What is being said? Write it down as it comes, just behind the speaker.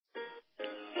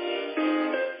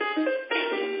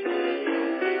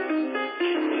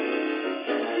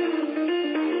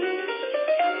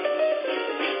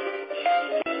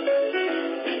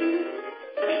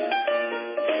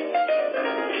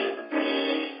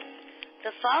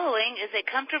The following is a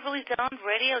Comfortably Zoned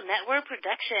Radio Network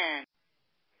production.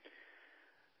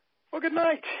 Well, good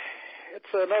night. It's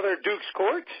another Dukes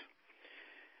Court.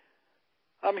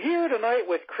 I'm here tonight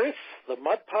with Chris, the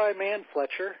Mud Pie Man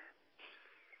Fletcher,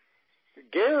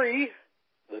 Gary,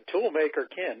 the Toolmaker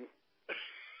Kinn,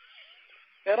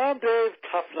 and I'm Dave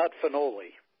Tough Nut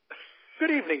Finoli.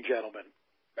 Good evening, gentlemen.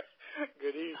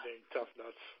 Good evening, Tough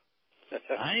Nuts.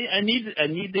 I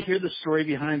need to hear the story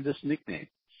behind this nickname.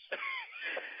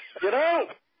 You know,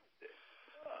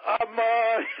 I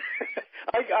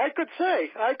could say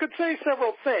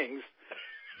several things.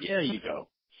 Yeah, you go.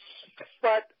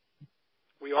 But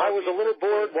I was a little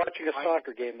bored watching a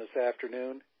soccer game this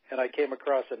afternoon, and I came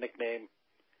across a nickname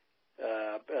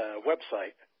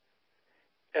website.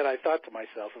 And I thought to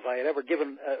myself, if I had ever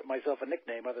given myself a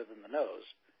nickname other than the nose,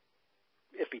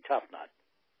 it'd be Tough Nut.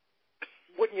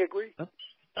 Wouldn't you agree? Oh,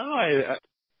 I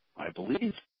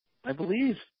believe.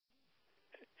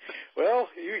 Well,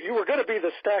 you were going to be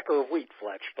the stacker of wheat,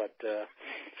 Fletch, but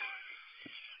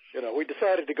we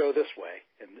decided to go this way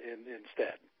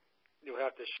instead. You'll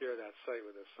have to share that site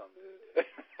with us someday.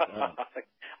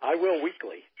 I will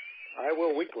weekly.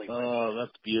 Oh,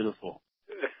 that's beautiful.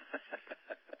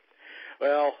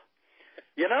 Well,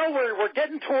 we're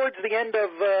getting towards the end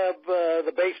of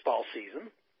the baseball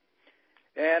season,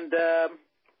 and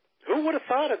who would have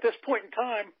thought at this point in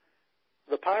time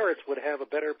the Pirates would have a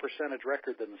better percentage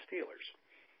record than the Steelers?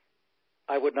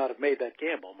 I would not have made that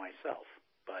gamble myself,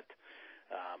 but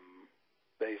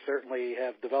they certainly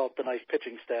have developed a nice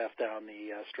pitching staff down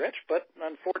the stretch, but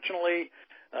unfortunately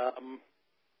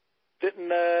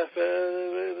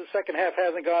the second half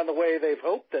hasn't gone the way they've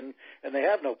hoped, and they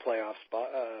have no playoff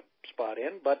spot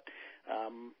in. But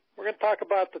we're going to talk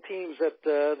about the teams that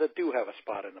do have a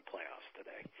spot in the playoffs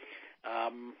today.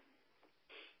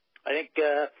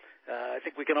 I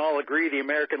think we can all agree the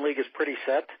American League is pretty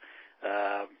set.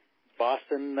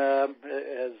 Boston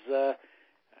has, I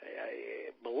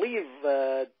believe,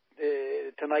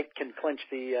 tonight can clinch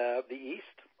the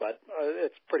East, but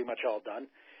it's pretty much all done.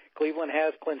 Cleveland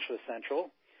has clinched the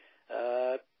Central.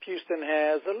 Houston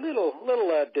has a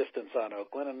little distance on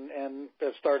Oakland and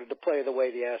have started to play the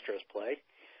way the Astros play.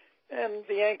 And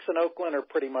the Yanks and Oakland are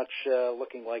pretty much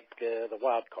looking like the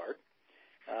wild card.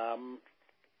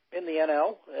 In the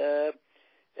NL,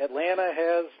 Atlanta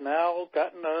has now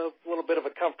gotten a little bit of a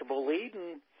comfortable lead,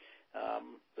 and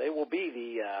they will be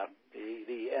the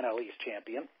NL East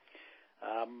champion.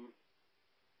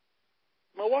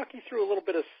 Milwaukee threw a little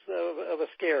bit of a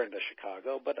scare into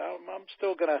Chicago, but I'm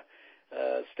still going to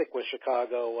stick with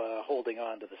Chicago holding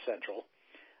on to the Central.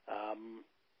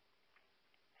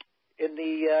 In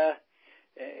the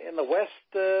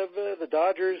West, the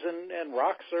Dodgers and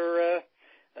Rocks are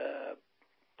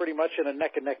pretty much in a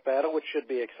neck-and-neck battle, which should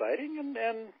be exciting, and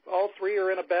all three are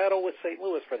in a battle with St.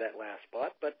 Louis for that last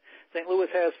spot, but St. Louis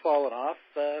has fallen off,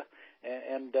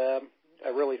 and I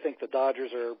really think the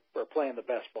Dodgers are playing the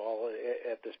best ball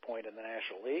at this point in the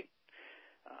National League.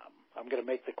 I'm going to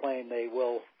make the claim they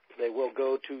will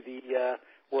go to the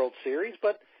World Series,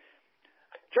 but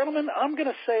gentlemen, I'm going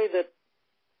to say that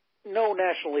no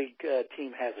National League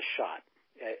team has a shot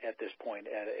at this point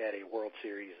at a World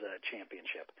Series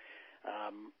championship.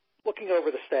 Looking over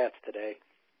the stats today,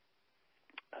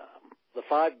 the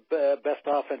five best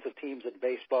offensive teams in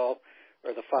baseball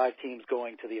are the five teams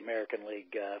going to the American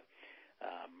League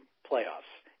playoffs.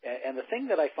 And the thing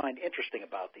that I find interesting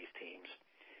about these teams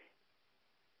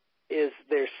is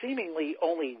there's seemingly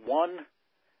only one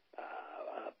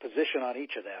position on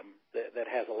each of them that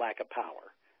has a lack of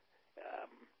power.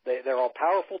 They're all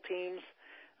powerful teams,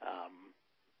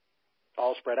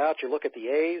 all spread out. You look at the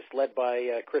A's, led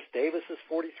by Chris Davis's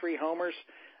 43 homers.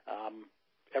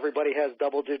 Everybody has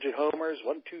double-digit homers.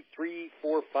 1, 2, 3,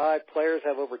 4, 5 players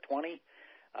have over 20.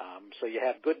 So you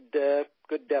have good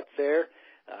depth there.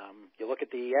 You look at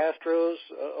the Astros.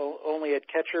 Only at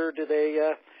catcher do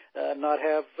they not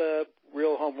have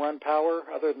real home run power.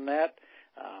 Other than that,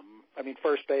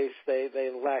 first base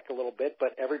they lack a little bit,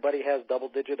 but everybody has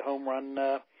double-digit home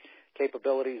run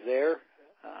capabilities there.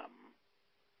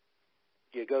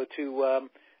 You go to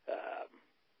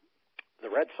the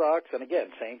Red Sox, and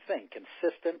again, same thing,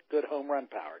 consistent, good home run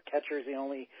power. Catcher's the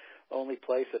only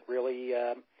place that really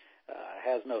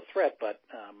has no threat, but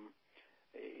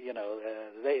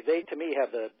they to me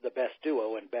have the best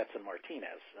duo in Betts and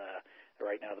Martinez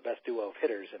right now, the best duo of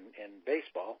hitters in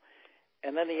baseball.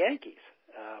 And then the Yankees,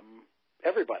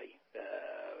 everybody.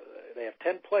 They have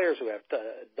 10 players who have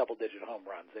double-digit home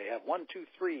runs. They have 1, 2,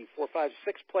 3, 4, 5,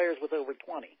 6 players with over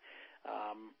 20.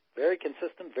 Very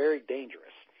consistent, very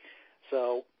dangerous.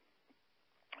 So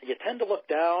you tend to look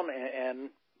down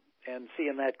and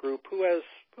seeing that group, who has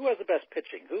the best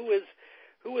pitching, who is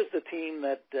the team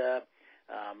that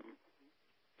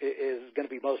is going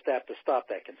to be most apt to stop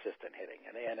that consistent hitting,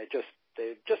 and it's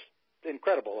just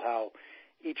incredible how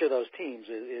each of those teams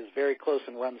is very close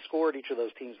in runs scored. Each of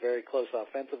those teams very close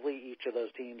offensively. Each of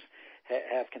those teams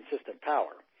have consistent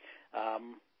power.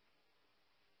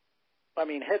 I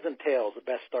mean, heads and tails, the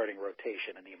best starting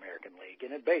rotation in the American League,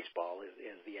 and in baseball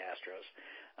is the Astros.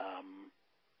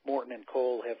 Morton and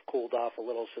Cole have cooled off a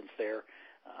little since their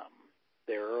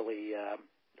early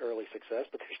success,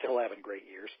 but they're still having great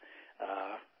years.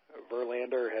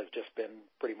 Verlander has just been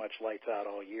pretty much lights out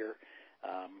all year.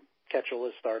 Ketchel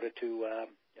has started to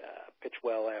pitch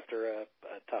well after a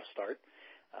tough start,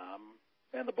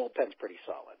 and the bullpen's pretty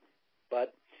solid.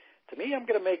 But to me, I'm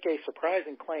going to make a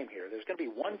surprising claim here. There's going to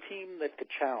be one team that could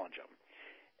challenge them,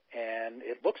 and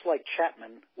it looks like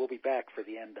Chapman will be back for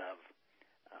the end of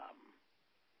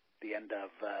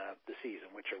the season,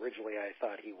 which originally I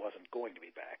thought he wasn't going to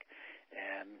be back.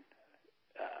 And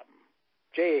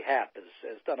J.A. Happ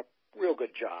has done a real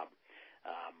good job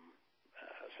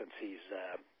since he's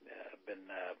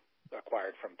been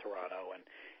acquired from Toronto,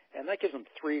 and that gives them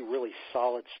three really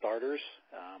solid starters.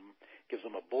 Gives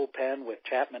them a bullpen with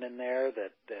Chapman in there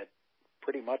that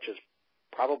pretty much is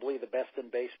probably the best in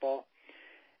baseball.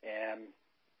 And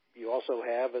you also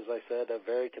have, as I said, a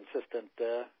very consistent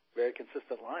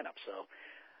lineup. So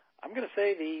I'm going to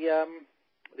say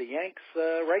the Yanks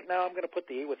right now. I'm going to put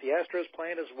with the Astros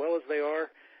playing as well as they are.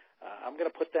 I'm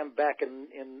going to put them back in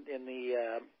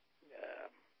the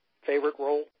favorite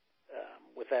role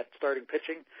with that starting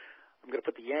pitching. I'm going to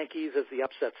put the Yankees as the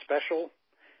upset special.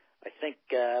 I think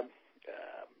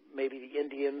maybe the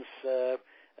Indians.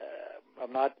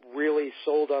 I'm not really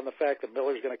sold on the fact that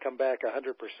Miller's going to come back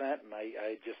 100%, and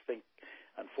I just think,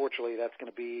 unfortunately, that's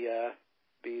going to be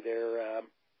their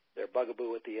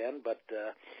bugaboo at the end. But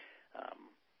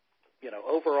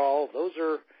overall, those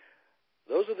are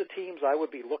the teams I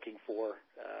would be looking for.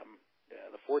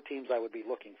 The four teams I would be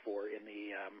looking for in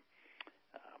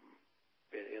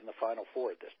the Final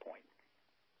Four at this point.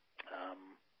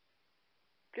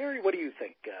 Gary, what do you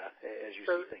think as you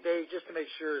see things? Dave, just to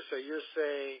make sure, so you're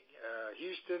saying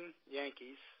Houston,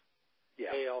 Yankees,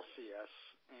 yeah. ALCS,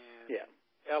 and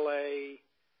LA,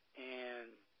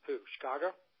 and who?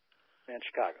 Chicago? And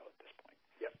Chicago at this point.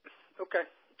 Yep. Okay.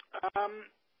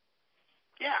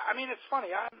 I mean, it's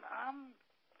funny. I'm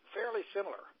fairly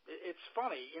similar. It's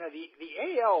funny. The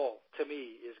AL, to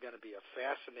me, is going to be a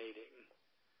fascinating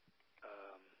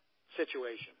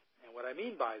situation. And what I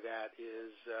mean by that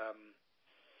is,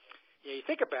 you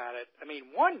think about it, I mean,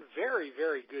 one very,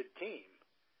 very good team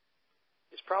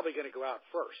is probably going to go out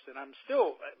first. And I'm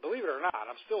still, believe it or not,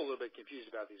 I'm still a little bit confused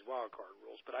about these wild card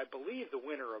rules, but I believe the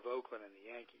winner of Oakland and the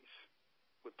Yankees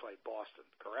would play Boston,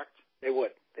 correct? They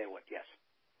would, yes.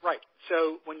 Right.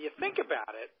 So when you think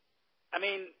about it, I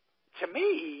mean, to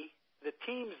me, the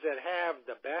teams that have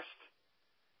the best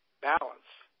balance,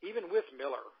 even with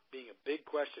Miller being a big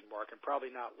question mark and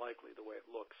probably not likely the way it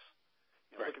looks.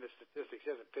 Right. Looking at the statistics, he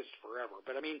hasn't pitched forever.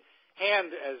 But, I mean,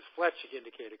 Hand, as Fletcher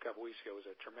indicated a couple weeks ago, was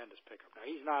a tremendous pickup. Now,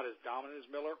 he's not as dominant as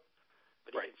Miller,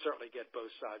 but he can certainly get both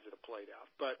sides of the plate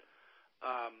out. But,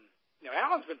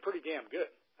 Allen's been pretty damn good.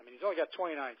 I mean, he's only got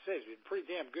 29 saves. He's been pretty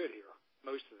damn good here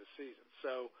most of the season.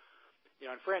 So,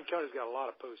 and Francona's got a lot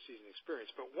of postseason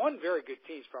experience. But one very good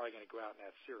team's probably going to go out in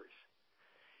that series.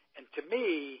 And to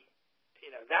me,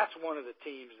 that's one of the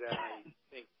teams that I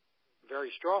think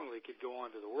very strongly could go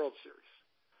on to the World Series.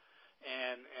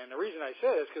 And the reason I say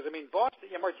this is because, I mean, Boston,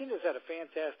 Martinez had a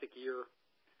fantastic year.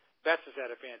 Betts has had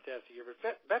a fantastic year.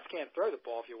 But Betts can't throw the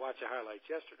ball if you watch the highlights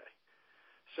yesterday.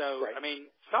 So, I mean,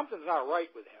 something's not right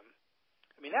with him.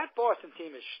 I mean, that Boston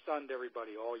team has stunned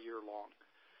everybody all year long.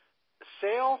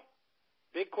 Sale,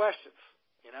 big questions.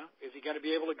 Is he going to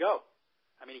be able to go?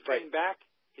 I mean, he came back.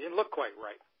 He didn't look quite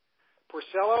right.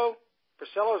 Porcello's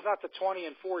not the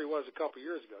 20-4 he was a couple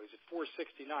years ago. He's at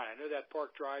 469. I know that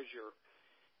park drives your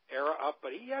era up,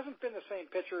 but he hasn't been the same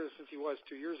pitcher since he was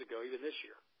 2 years ago, even this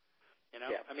year.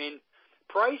 I mean,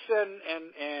 Price and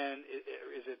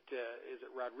is it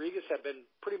Rodriguez have been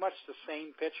pretty much the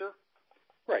same pitcher.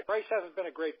 Right. Price hasn't been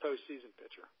a great postseason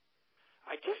pitcher.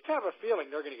 I just have a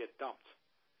feeling they're going to get dumped.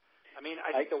 I mean,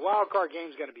 I think the wild card game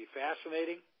is going to be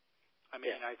fascinating. I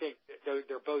mean, I think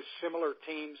they're both similar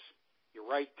teams. You're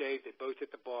right, Dave. They both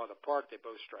hit the ball in the park. They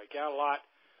both strike out a lot.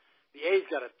 The A's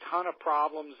got a ton of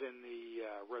problems in the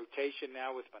rotation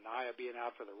now with Manaea being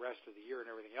out for the rest of the year and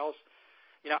everything else.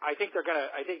 I think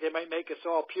they might make us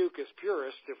all puke as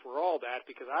purists if we're all that,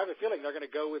 because I have a feeling they're going to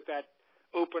go with that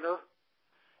opener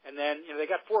And then, they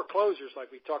got 4 closers like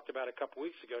we talked about a couple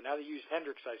weeks ago. Now they use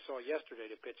Hendricks, I saw yesterday,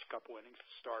 to pitch a couple innings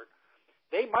to start.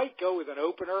 They might go with an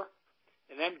opener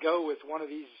and then go with one of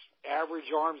these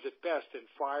average arms at best and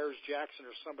Fires, Jackson,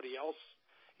 or somebody else,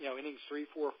 innings 3,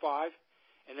 4, 5.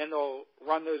 And then they'll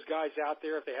run those guys out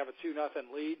there if they have a 2-0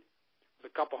 lead with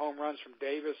a couple home runs from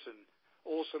Davis and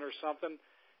Olson or something.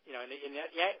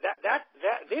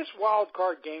 This wild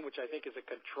card game, which I think is a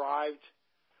contrived,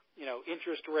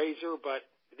 interest raiser, but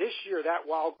this year that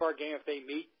wild card game, if they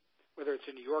meet, whether it's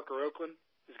in New York or Oakland,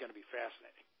 is going to be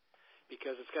fascinating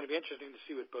because it's going to be interesting to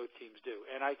see what both teams do.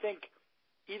 And I think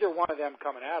either one of them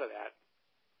coming out of that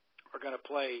are going to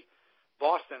play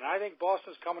Boston. And I think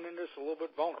Boston's coming into this a little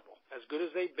bit vulnerable. As good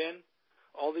as they've been,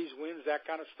 all these wins, that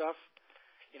kind of stuff.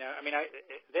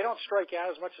 They don't strike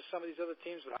out as much as some of these other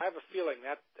teams, but I have a feeling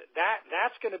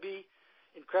that's going to be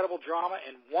incredible drama,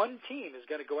 and one team is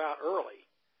going to go out early,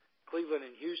 Cleveland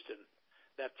and Houston,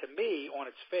 that to me, on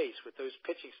its face, with those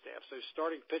pitching staffs, those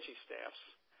starting pitching staffs,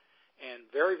 and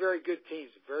very, very good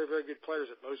teams, very, very good players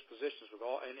at most positions,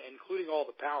 and including all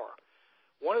the power.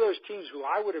 One of those teams who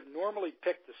I would have normally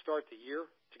picked to start the year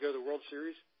to go to the World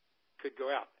Series could go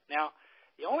out. Now,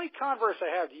 the only converse I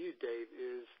have to you, Dave,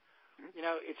 is,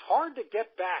 it's hard to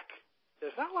get back.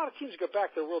 There's not a lot of teams that go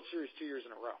back to the World Series 2 years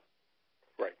in a row.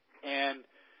 Right. And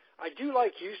I do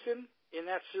like Houston in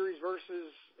that series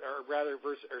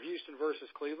Houston versus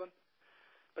Cleveland.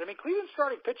 But, Cleveland's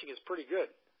starting pitching is pretty good.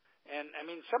 And,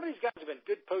 some of these guys have been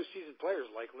good postseason players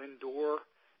like Lindor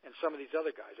and some of these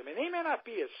other guys. They may not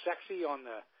be as sexy on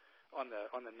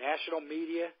the national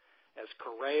media as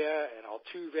Correa and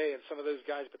Altuve and some of those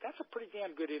guys, but that's a pretty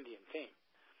damn good Indian team.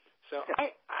 So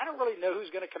I don't really know who's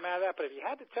going to come out of that, but if you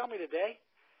had to tell me today,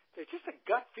 there's just a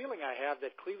gut feeling I have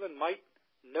that Cleveland might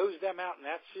nose them out in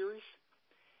that series.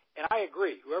 And I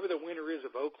agree. Whoever the winner is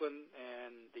of Oakland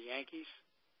and the Yankees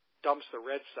dumps the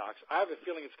Red Sox. I have a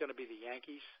feeling it's going to be the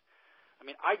Yankees.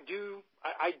 I do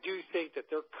think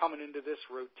that they're coming into this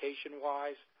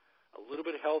rotation-wise a little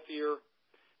bit healthier,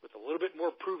 with a little bit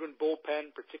more proven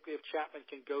bullpen, particularly if Chapman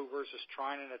can go versus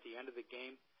Trinan at the end of the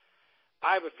game.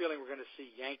 I have a feeling we're going to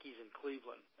see Yankees in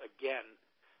Cleveland again,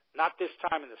 not this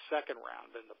time in the second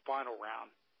round, but in the final round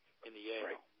in the AL.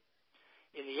 Right.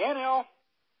 In the NL,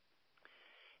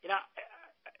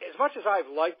 as much as I've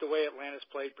liked the way Atlanta's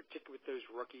played, particularly with those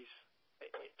rookies,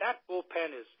 that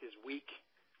bullpen is weak.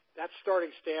 That starting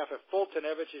staff, if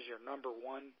Fultonevich is your number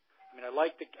one, I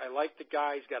like the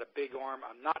guy. He's got a big arm.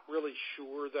 I'm not really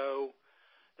sure, though,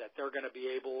 that they're going to be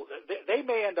able – they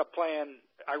may end up playing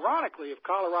 – ironically, if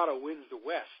Colorado wins the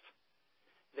West,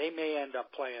 they may end up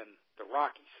playing the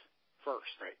Rockies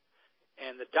first. Right.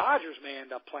 And the Dodgers may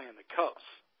end up playing the Cubs,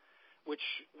 which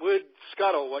would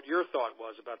scuttle what your thought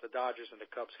was about the Dodgers and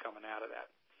the Cubs coming out of that.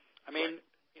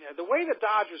 The way the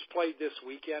Dodgers played this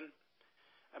weekend,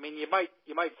 you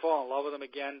might fall in love with them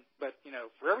again, but,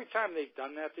 for every time they've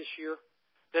done that this year,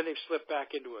 then they've slipped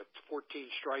back into a 14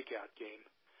 strikeout game,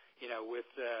 with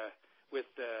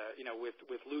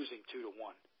losing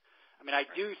 2-1. I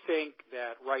do think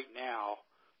that right now,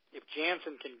 if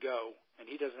Jansen can go and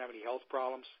he doesn't have any health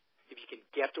problems, if you can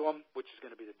get to him, which is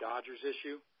going to be the Dodgers'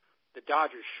 issue, the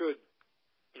Dodgers should,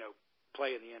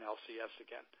 play in the NLCS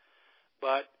again.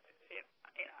 But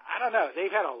I don't know.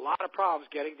 They've had a lot of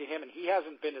problems getting to him, and he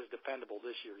hasn't been as dependable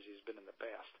this year as he's been in the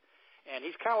past. And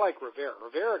he's kind of like Rivera.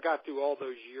 Rivera got through all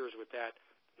those years with that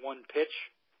one pitch,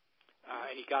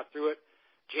 and he got through it.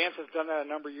 Jansen's done that a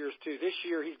number of years, too. This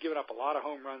year, he's given up a lot of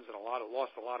home runs and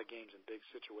lost a lot of games in big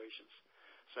situations.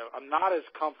 So I'm not as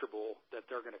comfortable that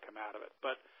they're going to come out of it.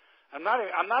 But I'm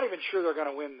not even sure they're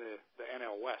going to win the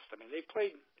NL West. They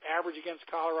played average against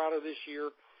Colorado this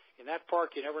year. In that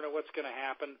park, you never know what's going to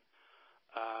happen.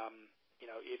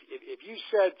 If you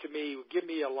said to me, give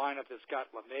me a lineup that's got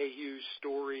LeMahieu,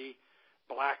 Story,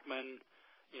 Blackman,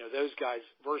 those guys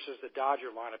versus the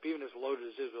Dodger lineup, even as loaded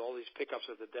as it is with all these pickups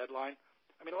at the deadline,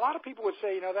 a lot of people would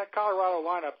say, that Colorado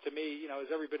lineup to me,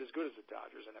 is every bit as good as the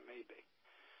Dodgers, and it may be.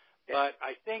 But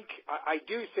I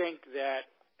do think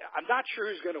that I'm not sure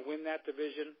who's going to win that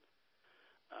division.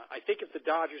 I think if the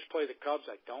Dodgers play the Cubs,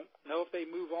 I don't know if they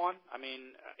move on.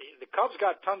 The Cubs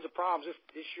got tons of problems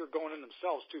this year going in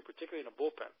themselves, too, particularly in the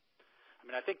bullpen.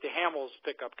 I think the Hamels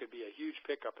pickup could be a huge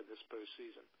pickup in this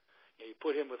postseason. You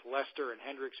put him with Lester and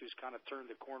Hendricks, who's kind of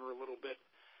turned the corner a little bit.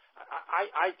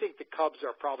 I think the Cubs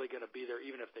are probably going to be there,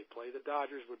 even if they play the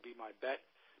Dodgers, would be my bet,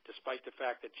 despite the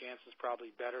fact that Jansen's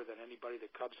probably better than anybody the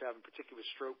Cubs have, in particular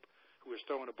with Stroop, who is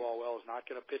throwing the ball well, is not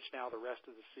going to pitch now the rest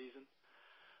of the season.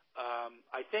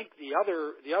 I think the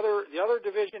other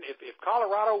division, if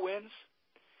Colorado wins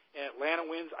and Atlanta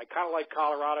wins. I kind of like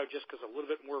Colorado just because a little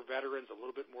bit more veterans, a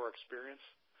little bit more experience.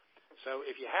 So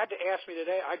if you had to ask me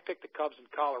today, I'd pick the Cubs in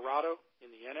Colorado in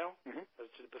the NL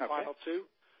as the final two,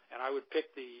 and I would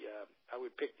pick the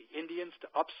Indians to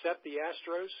upset the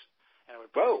Astros, and I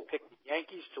would pick the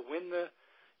Yankees to win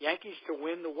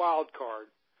the wild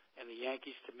card, and the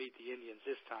Yankees to meet the Indians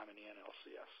this time in the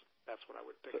NLCS. That's what I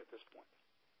would pick at this point.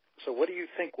 So what do you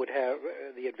think would have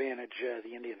the advantage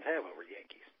the Indians have over the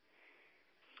Yankees?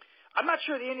 I'm not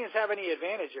sure the Indians have any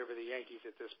advantage over the Yankees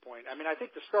at this point. I mean, I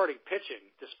think the starting pitching,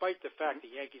 despite the fact the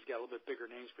Yankees got a little bit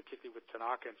bigger names, particularly with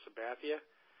Tanaka and Sabathia,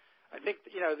 I think,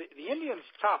 the Indians'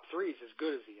 top three is as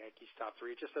good as the Yankees' top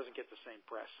three. It just doesn't get the same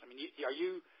press. I mean,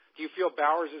 do you feel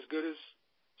Bauer's as good as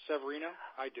Severino?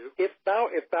 I do. If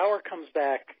Bauer comes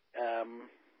back,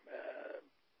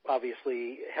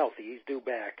 obviously healthy, he's due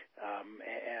back. I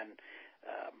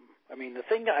mean, the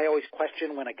thing I always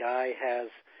question when a guy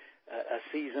has a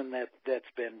season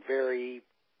that's been very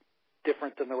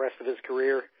different than the rest of his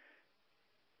career,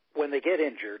 when they get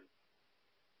injured,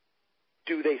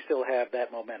 do they still have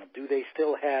that momentum? Do they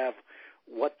still have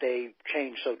what they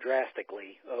changed so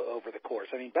drastically over the course?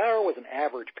 I mean, Bauer was an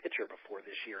average pitcher before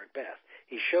this year at best.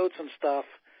 He showed some stuff,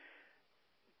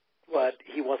 but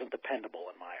he wasn't dependable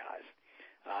in my eyes.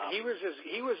 He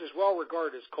was as well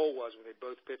regarded as Cole was when they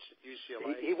both pitched at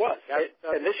UCLA. He was,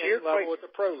 and this year, level at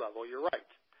the pro level. You're right.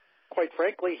 Quite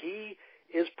frankly, he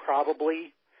is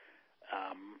probably,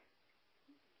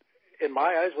 in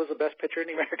my eyes, was the best pitcher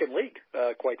in the American League.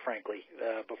 Quite frankly,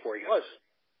 before he got hurt.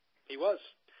 He was.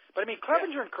 But I mean,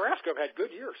 Clevenger and Carrasco have had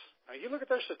good years. I mean, you look at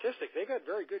their statistics; they've had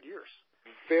very good years.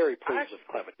 Very pleased with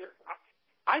Clevenger.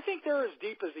 I think they're as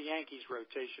deep as the Yankees'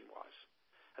 rotation was.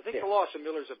 I think the loss of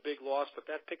Miller's a big loss, but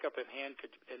that pickup in hand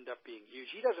could end up being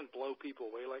huge. He doesn't blow people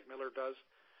away like Miller does.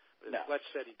 But as Fletch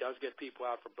said, he does get people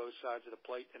out from both sides of the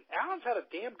plate. And Allen's had a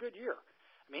damn good year.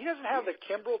 I mean, he doesn't have the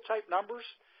Kimbrel-type numbers,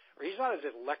 or he's not as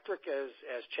electric as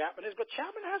Chapman is, but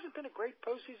Chapman hasn't been a great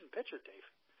postseason pitcher, Dave.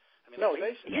 I mean, no,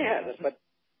 he hasn't,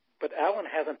 but Allen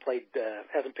hasn't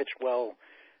pitched well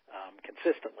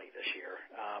consistently this year.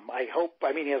 I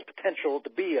mean, he has potential to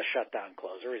be a shutdown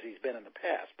closer as he's been in the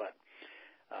past, but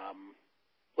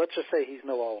let's just say he's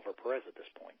no Oliver Perez at this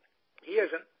point. He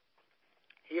isn't.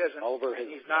 Oliver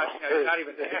he's not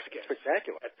even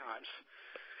spectacular at times.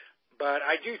 But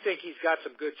I do think he's got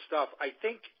some good stuff. I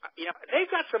think, they've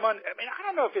got some I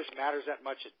don't know if this matters that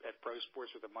much at pro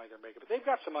sports with the money they're making, but they've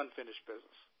got some unfinished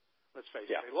business. Let's face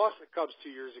it. They lost the Cubs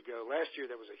 2 years ago. Last year,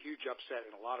 there was a huge upset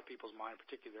in a lot of people's mind,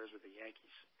 particularly theirs with the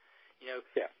Yankees.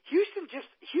 Houston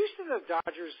and the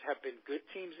Dodgers have been good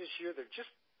teams this year. They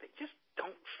just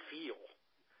don't feel.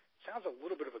 Sounds a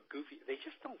little bit of a goofy. They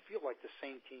just don't feel like the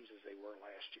same teams as they were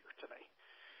last year to me.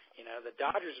 The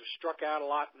Dodgers have struck out a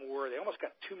lot more. They almost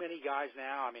got too many guys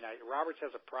now. I mean, Roberts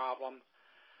has a problem,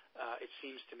 it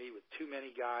seems to me, with too many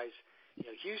guys.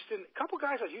 Houston, a couple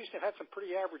guys on Houston have had some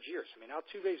pretty average years. I mean,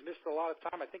 Altuve's missed a lot of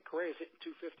time. I think Correa's hitting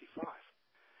 255.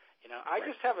 I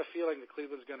just have a feeling that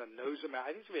Cleveland's going to nose them out.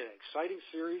 I think it's going to be an exciting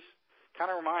series. Kind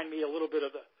of remind me a little bit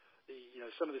of the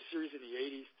some of the series in the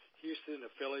 80s, Houston and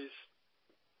the Phillies.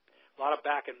 A lot of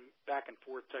back and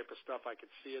forth type of stuff. I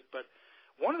could see it, but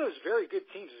one of those very good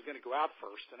teams is going to go out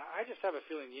first, and I just have a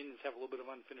feeling the Indians have a little bit of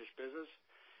unfinished business.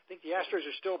 I think the Astros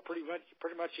are still pretty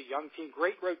much a young team.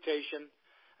 Great rotation.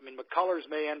 I mean, McCullers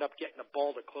may end up getting a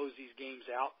ball to close these games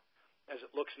out, as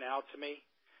it looks now to me,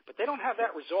 but they don't have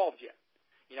that resolved yet.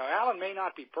 Allen may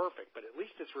not be perfect, but at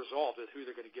least it's resolved with who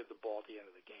they're going to give the ball at the end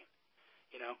of the game.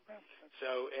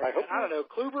 So I don't know.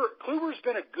 Kluber's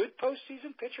been a good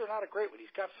postseason pitcher, not a great one.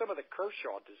 He's got some of the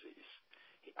Kershaw disease.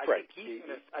 I think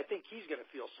he's going to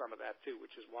feel some of that too,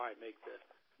 which is why I make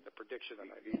the prediction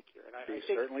that I make here. And he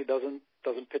certainly doesn't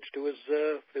pitch to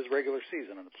his regular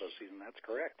season in the postseason. That's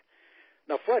correct.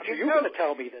 Now, Fletcher, you're going to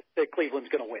tell me that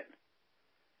Cleveland's going to win.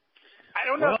 I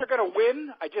don't know if they're going to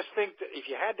win. I just think that if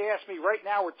you had to ask me right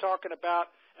now, we're talking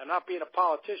about, I'm not being a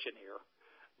politician here,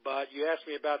 but you asked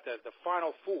me about the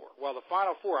Final Four. Well, the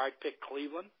Final Four, I'd pick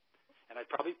Cleveland, and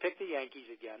I'd probably pick the Yankees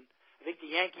again. I think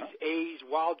the Yankees-A's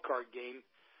wild card game,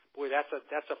 boy, that's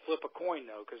a flip a coin,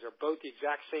 though, because they're both the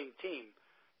exact same team,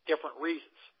 different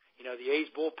reasons. The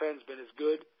A's bullpen's been as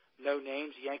good, no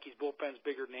names. The Yankees bullpen's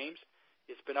bigger names.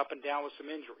 It's been up and down with some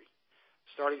injury.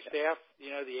 Starting staff,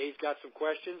 the A's got some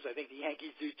questions. I think the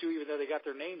Yankees do too, even though they got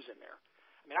their names in there.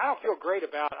 I mean, I don't feel great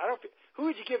about it. Who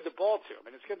would you give the ball to? I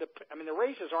mean, the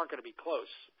races aren't going to be close.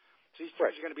 So these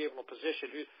teams are going to be able to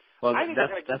position. Well, I think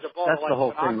that's the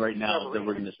whole thing right now that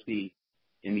we're going to see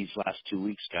in these last 2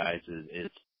 weeks, guys,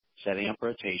 is setting up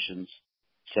rotations,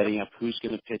 setting up who's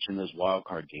going to pitch in those wild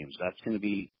card games. That's going to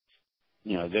be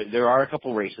there are a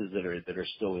couple races that are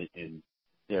still in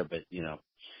there, but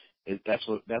that's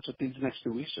what these next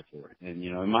 2 weeks are for. And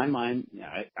in my mind,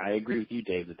 I agree with you,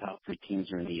 Dave. The top three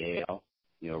teams are in the AL.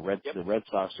 The Red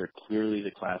Sox are clearly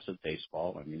the class of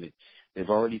baseball. I mean, they've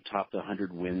already topped the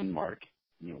 100-win mark.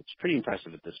 It's pretty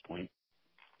impressive at this point.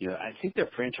 I think their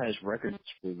franchise record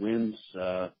for wins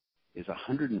is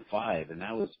 105, and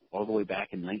that was all the way back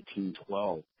in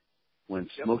 1912 when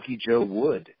Smokey Joe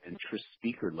Wood and Tris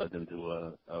Speaker led them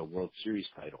to a World Series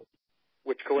title.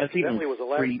 Which coincidentally was the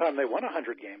last time they won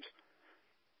 100 games.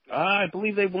 I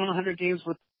believe they won 100 games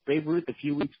with Babe Ruth a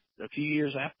few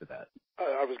years after that.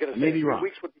 I was going to say maybe 2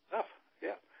 weeks would be enough.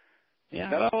 Yeah.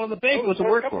 Yeah. Well, the Babe was a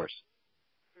workhorse.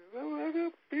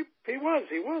 He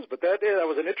was. But that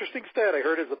was an interesting stat I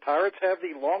heard. Is the Pirates have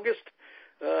the longest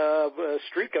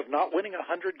streak of not winning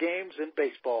 100 games in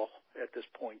baseball at this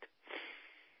point.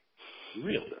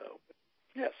 Really? So,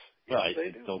 yes. Well, I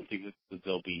don't think that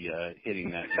they'll be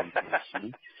hitting that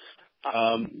soon.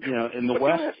 In the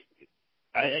West,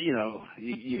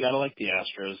 you got to like the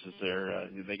Astros as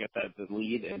they got the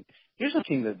lead. And here's the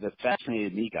thing that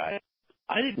fascinated me, guys.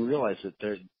 I didn't realize that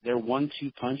their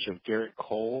 1-2 punch of Garrett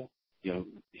Cole.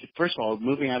 First of all,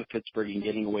 moving out of Pittsburgh and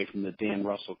getting away from the Dan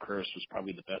Russell curse was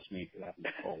probably the best thing that could happen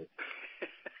to Cole.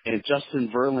 And Justin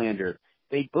Verlander,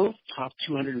 they both topped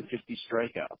 250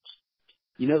 strikeouts.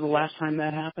 The last time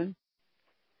that happened?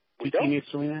 Two teammates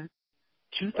doing that?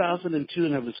 2002,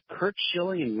 and it was Kurt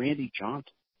Schilling and Randy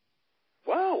Johnson.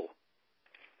 Wow,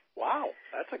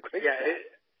 that's a great. Yeah,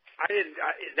 I didn't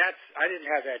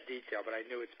have that detail, but I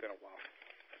knew it's been a while.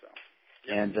 So.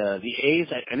 Yep. And the A's,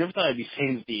 I never thought I'd be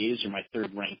saying that the A's are my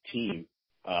third-ranked team.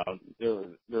 Their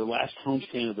last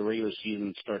homestand of the regular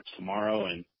season starts tomorrow,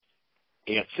 and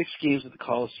they got 6 games at the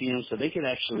Coliseum, so they could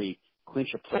actually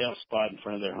clinch a playoff spot in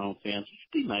front of their home fans, which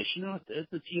would be nice.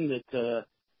 It's a team that,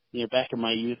 back in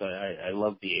my youth, I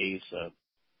loved the A's.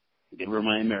 They were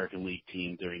my American League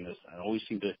team during this. I always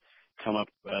seem to come up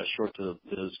short to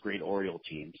those great Oriole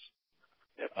teams.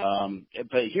 Yep.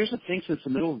 But here's the thing: since the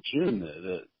middle of June,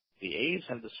 the A's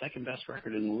have the second best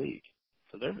record in the league,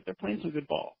 so they're playing some good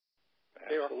ball.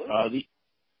 Absolutely.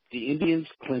 The Indians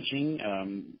clinching.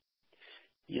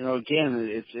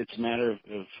 Again, it's a matter of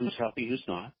who's healthy, who's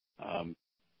not.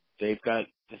 They've got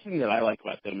the thing that I like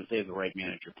about them is they have the right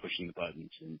manager pushing the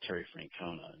buttons, and Terry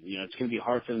Francona. It's going to be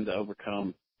hard for them to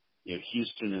overcome,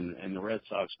 Houston and the Red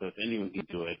Sox, but if anyone can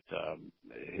do it,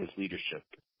 his leadership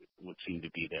would seem to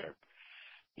be there.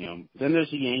 Then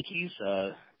there's the Yankees.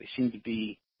 They seem to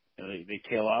be, they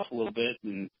tail off a little bit,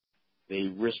 and they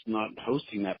risk not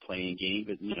hosting that playing game.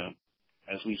 But,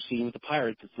 as we've seen with the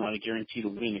Pirates, it's not a guarantee to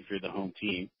win if you're the home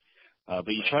team. But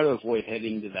you try to avoid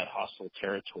heading into that hostile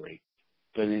territory.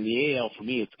 But in the AL, for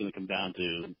me, it's going to come down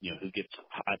to, who gets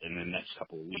hot in the next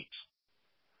couple of weeks.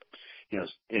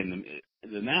 In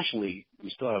the National League, we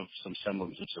still have some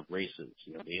semblances of races.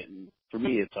 For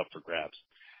me, it's up for grabs.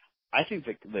 I think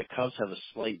that the Cubs have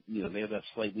they have that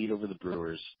slight lead over the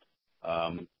Brewers.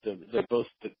 They're both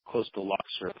close to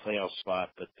locks for a playoff spot,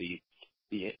 but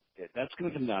that's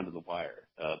going to come down to the wire.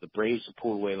 The Braves will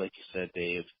pull away, like you said,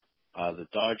 Dave. The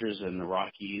Dodgers and the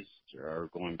Rockies are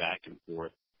going back and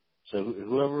forth. So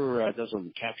whoever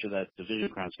doesn't capture that division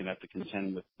crown is going to have to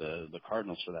contend with the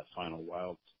Cardinals for that final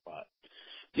wild spot.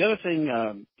 The other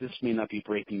thing, this may not be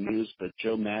breaking news, but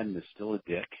Joe Madden is still a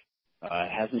dick.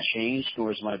 It hasn't changed,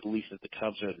 nor is my belief that the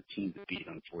Cubs are the team to beat,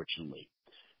 unfortunately.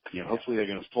 Hopefully they're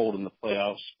going to fold in the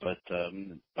playoffs. But,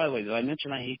 by the way, did I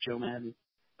mention I hate Joe Madden?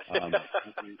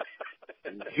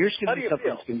 Here's going to be something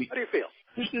that's going to be. How do you feel?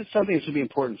 Here's something that's going to be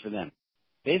important for them.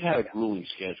 They've had a grueling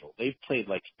schedule. They've played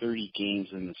like 30 games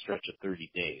in the stretch of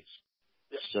 30 days.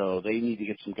 Yep. So they need to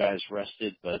get some guys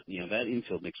rested, but, that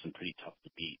infield makes them pretty tough to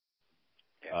beat.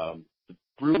 Yeah. The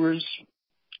Brewers,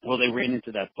 well, they ran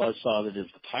into that buzzsaw that is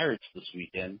the Pirates this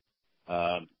weekend.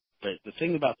 But the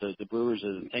thing about the Brewers is,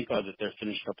 and thank God that they're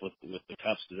finished up with the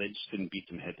Cubs, because they just couldn't beat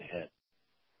them head to head.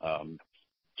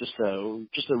 Just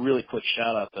a really quick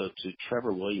shout out though to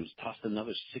Trevor Williams, tossed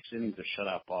another 6 innings of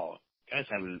shutout ball. Guy's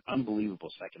having an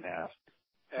unbelievable second half.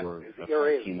 His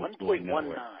ERA is 1.19 in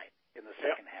the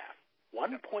second half.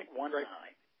 1.19.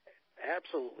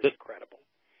 Absolutely incredible.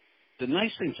 The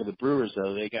nice thing for the Brewers,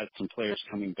 though, they got some players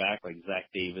coming back like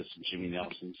Zach Davis and Jimmy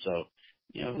Nelson. So,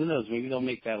 who knows? Maybe they'll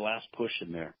make that last push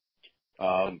in there.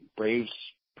 Braves,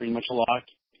 pretty much a lock.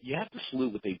 You have to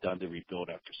salute what they've done to rebuild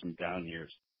after some down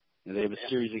years. They have a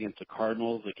series against the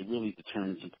Cardinals that could really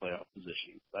determine some playoff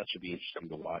positions. That should be interesting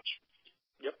to watch.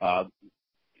 Yep.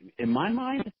 In my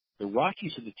mind, the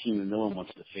Rockies are the team that no one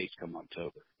wants to face come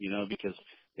October, because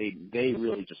they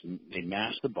really just, they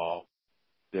mash the ball.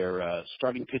 Their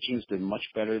starting pitching's been much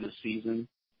better this season.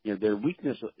 You know, their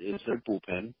weakness is their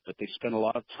bullpen, but they spent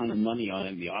a ton of money on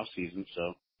it in the off season.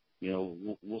 So, you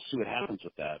know, we'll see what happens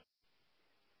with that.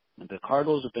 The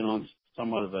Cardinals have been on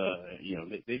somewhat of a, you know,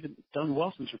 they've done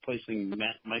well since replacing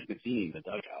Mike Matheny in the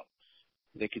dugout.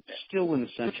 They could still win the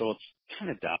Central. It's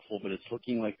kind of doubtful, but it's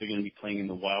looking like they're going to be playing in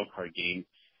the wild card game,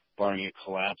 barring a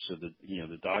collapse of the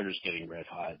Dodgers getting red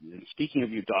hot. And speaking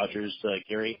of your Dodgers,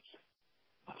 Gary,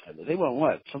 they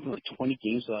went something like 20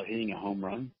 games without hitting a home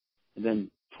run, and then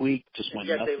Puig just went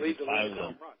nuts. They lead the league in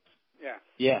home runs.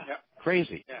 Yeah.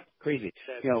 Crazy. Yeah. Crazy.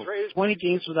 20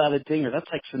 games without a dinger. That's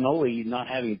like Finoli not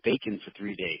having bacon for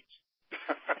 3 days.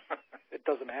 It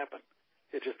doesn't happen.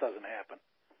 It just doesn't happen.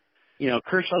 You know,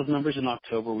 Kershaw's numbers in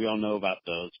October, we all know about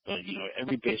those, but, you know,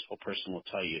 every baseball person will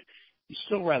tell you, you'd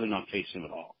still rather not face him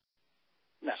at all.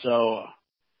 No. So,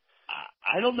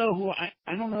 I don't know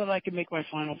I don't know that I can make my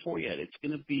Final Four yet. It's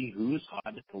going to be who's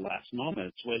hot at the last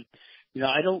moment. It's what, you know,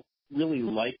 I don't really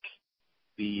like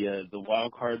the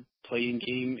wild card playing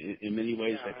game in many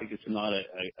ways. I think it's not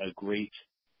a great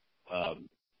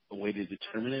way to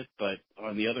determine it, but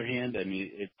on the other hand, I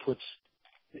mean, it puts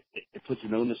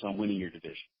an onus on winning your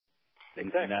division.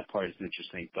 Exactly. And that part is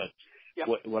interesting. But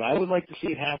what I would like to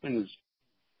see it happen is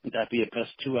that be a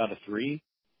best 2 out of 3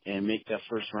 and make that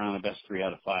first round a best 3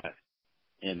 out of 5.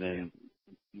 And then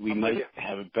we might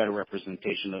have a better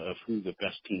representation of who the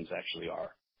best teams actually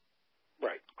are.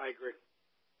 Right. I agree.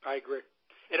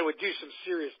 And it would do some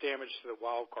serious damage to the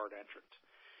wild card entrant.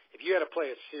 If you had to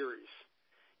play a series,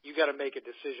 you got to make a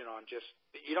decision on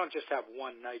you don't just have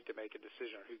one night to make a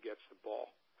decision on who gets the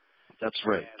ball. That's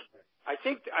right. And I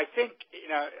think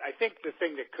the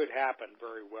thing that could happen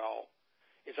very well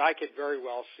is I could very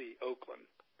well see Oakland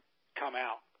come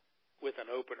out with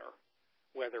an opener,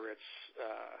 whether it's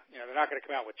they're not going to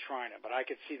come out with Trina, but I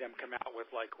could see them come out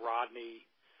with like Rodney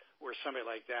or somebody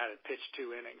like that and pitch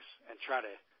 2 innings and try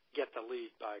to get the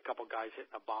lead by a couple guys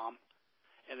hitting a bomb,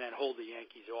 and then hold the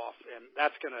Yankees off. And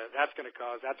that's going to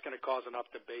cause enough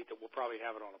debate that we'll probably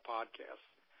have it on a podcast.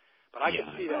 But I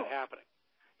can see that happening.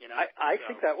 You know, I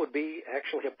think that would be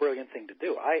actually a brilliant thing to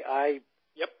do.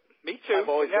 Yep, me too.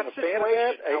 I've always been a fan of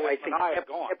that. I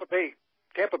think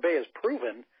Tampa Bay has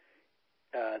proven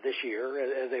this year,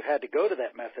 as they've had to go to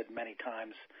that method many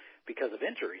times because of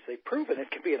injuries. They've proven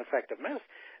it can be an effective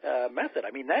method.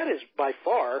 I mean, that is by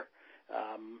far,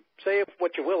 say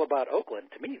what you will about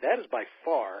Oakland, to me, that is by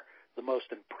far the most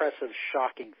impressive,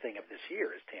 shocking thing of this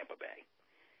year is Tampa Bay.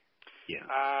 Yeah.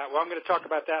 Well, I'm going to talk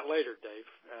about that later, Dave.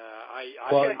 I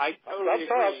totally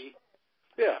agree.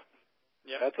 Yeah.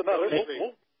 That's another. Totally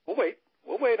we'll wait.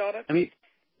 We'll wait on it. I mean,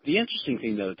 the interesting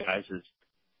thing, though, guys, is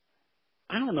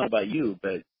I don't know about you,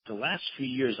 but the last few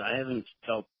years I haven't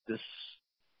felt this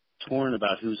torn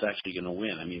about who's actually going to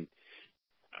win. I mean,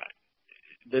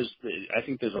 I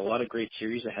think there's a lot of great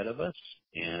series ahead of us,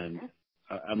 and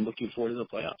I'm looking forward to the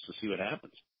playoffs to see what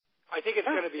happens. I think it's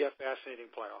going to be a fascinating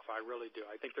playoff. I really do.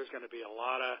 I think there's going to be a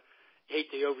lot of,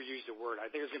 hate to overuse the word, I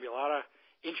think there's going to be a lot of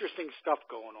interesting stuff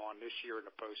going on this year in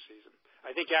the postseason.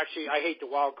 I think actually, I hate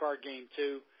the wild card game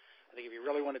too. I think if you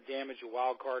really want to damage a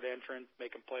wild card entrant,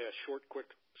 make them play a short, quick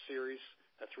series,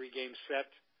 a 3-game set,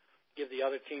 give the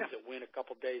other teams that win a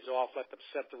couple days off, let them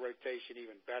set the rotation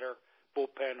even better,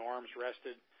 bullpen, arms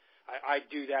rested. I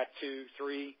do that 2,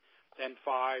 3, then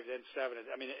 5, then 7.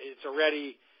 I mean, it's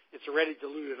already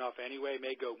diluted enough anyway.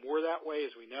 May go more that way,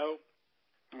 as we know.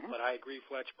 But I agree,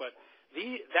 Fletch. But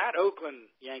that Oakland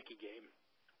Yankee game,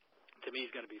 to me,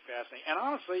 is going to be fascinating. And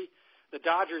honestly, the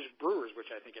Dodgers-Brewers,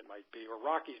 which I think it might be, or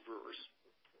Rockies-Brewers,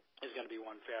 is going to be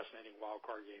one fascinating wild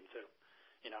card game too.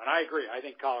 You know, and I agree. I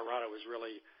think Colorado is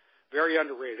really very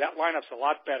underrated. That lineup's a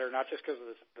lot better, not just because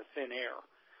of the thin air,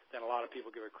 than a lot of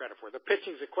people give it credit for. The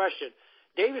pitching's a question.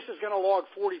 Davis is going to log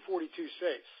 40, 42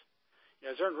 saves. You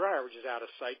know, his earned run average is out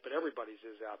of sight, but everybody's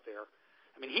is out there.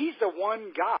 I mean, he's the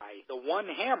one guy, the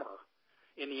one hammer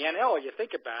in the NL, you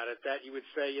think about it, that you would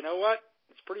say, you know what,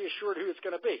 it's pretty assured who it's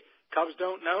going to be. Cubs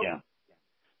don't know. Yeah.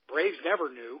 Braves never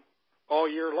knew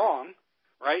all year long,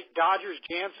 right? Dodgers,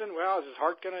 Jansen, well, is his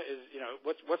heart going to,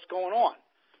 what's going on?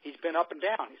 He's been up and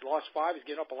down. He's lost 5. He's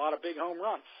given up a lot of big home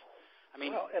runs. I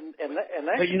mean, well, and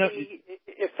that could be,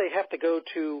 if they have to go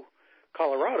to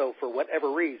Colorado for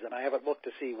whatever reason. I haven't looked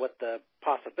to see what the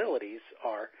possibilities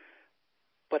are,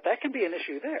 but that can be an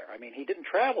issue there. I mean, he didn't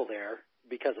travel there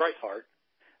because of his heart.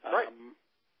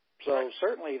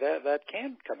 Certainly that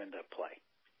can come into play.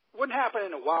 Wouldn't happen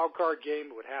in a wild card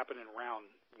game. It would happen in round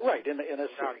in a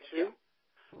round series.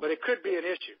 2. But it could be an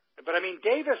issue. But I mean,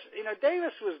 Davis.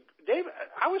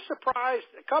 I was surprised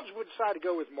the Cubs would decide to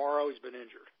go with Morrow. He's been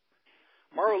injured.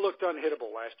 Morrow looked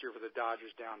unhittable last year for the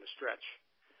Dodgers down the stretch.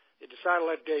 They decided to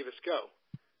let Davis go.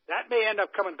 That may end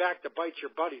up coming back to bite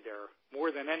your buddy there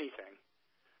more than anything,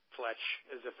 Fletch,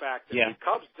 is the fact that the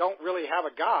Cubs don't really have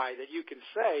a guy that you can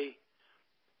say,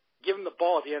 give him the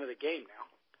ball at the end of the game now.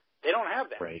 They don't have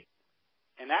that. Right.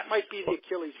 And that might be the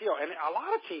Achilles heel. And a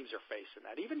lot of teams are facing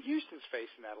that. Even Houston's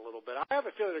facing that a little bit. I have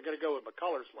a feeling they're going to go with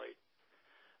McCullers late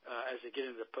as they get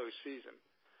into the postseason.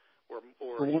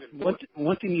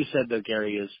 One thing you said, though,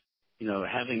 Gary, is,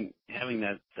 having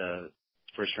that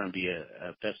first round be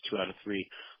a best 2 out of 3,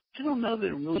 I don't know that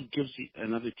it really gives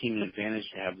another team an advantage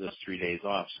to have those 3 days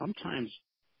off. Sometimes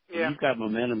when you've got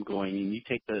momentum going and you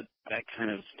take that kind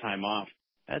of time off,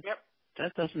 that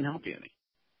doesn't help you any.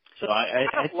 So I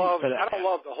don't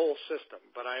love the whole system,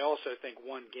 but I also think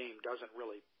one game doesn't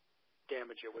really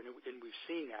damage it. And we've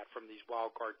seen that from these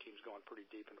wild card teams going pretty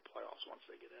deep in the playoffs once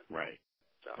they get in. Right.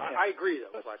 So I agree,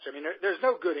 though, Fletch. I mean, there's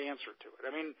no good answer to it.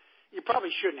 I mean, you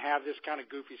probably shouldn't have this kind of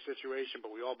goofy situation,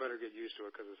 but we all better get used to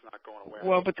it because it's not going away.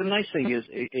 Well, but the nice thing is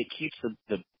it keeps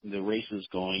the races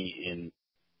going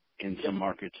in some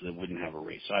markets that wouldn't have a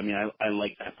race. So, I mean, I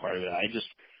like that part of it. I just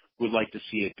would like to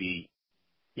see it be,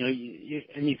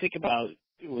 and you think about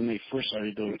when they first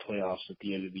started doing playoffs at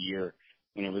the end of the year,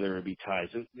 whenever there would be ties,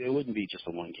 it wouldn't be just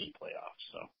a one-game playoff.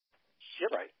 So. You're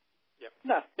right. Yep.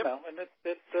 No, and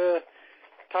it's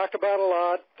talked about a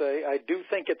lot. I do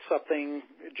think it's something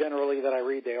generally that I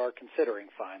read they are considering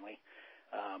finally.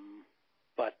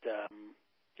 But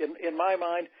in my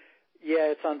mind,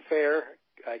 it's unfair.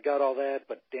 I got all that,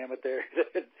 but damn it,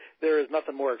 there is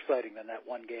nothing more exciting than that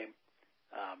one game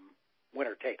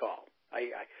winner take all.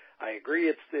 I agree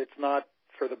it's not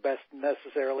for the best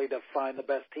necessarily to find the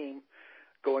best team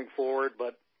going forward,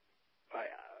 but I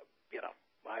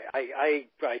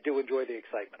do enjoy the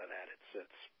excitement of that.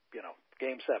 It's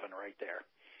Game 7 right there.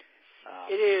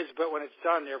 It is, but when it's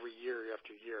done every year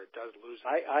after year, it does lose.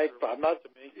 I'm not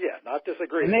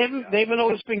disagreeing. And they haven't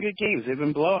always been good games. They've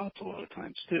been blowouts a lot of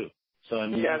times too. So I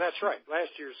mean, that's right.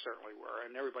 Last year certainly were,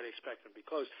 and everybody expected them to be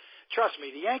close. Trust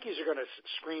me, the Yankees are going to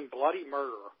scream bloody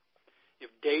murder if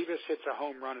Davis hits a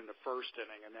home run in the first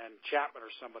inning, and then Chapman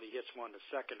or somebody hits one in the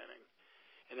second inning,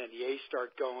 and then the A's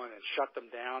start going and shut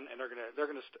them down, and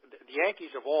the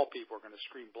Yankees of all people are going to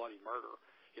scream bloody murder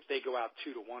if they go out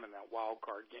 2-1 in that wild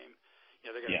card game.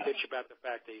 They're going to bitch about the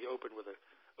fact they opened with an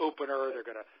opener. They're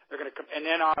going to come, and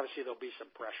then obviously there'll be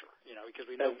some pressure, because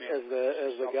we know as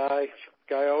the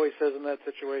guy always says in that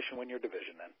situation, win your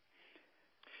division then.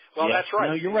 Well, that's right.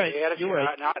 No, you're right. You're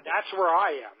right. Now, that's where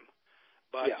I am.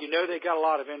 But they got a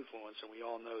lot of influence, and we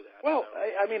all know that. Well, so.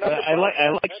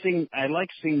 I like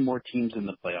seeing more teams in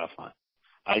the playoff hunt.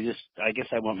 I guess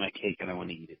I want my cake and I want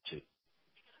to eat it too.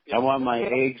 I want my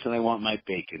eggs and I want my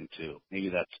bacon too. Maybe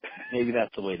that's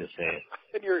the way to say it.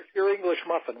 And your English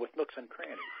muffin with nooks and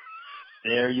crannies.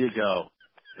 There you go.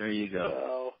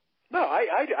 No,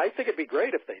 I think it'd be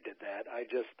great if they did that. I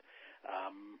just,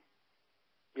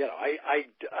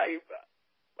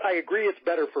 I agree it's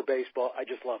better for baseball. I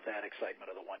just love that excitement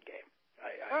of the one game.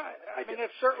 I mean,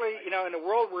 it's certainly, in the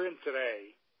world we're in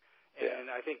today, and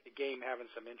I think the game having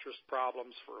some interest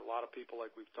problems for a lot of people,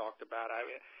 like we've talked about. I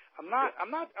mean, I'm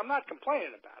not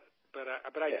complaining about it,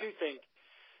 but I do think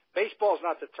baseball is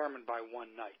not determined by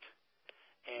one night.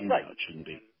 And, no, it shouldn't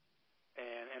be.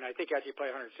 And I think as you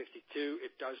play 162,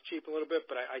 it does cheap a little bit,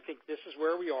 but I think this is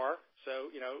where we are. So,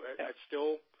 it's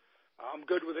still, I'm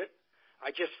good with it. I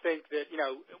just think that,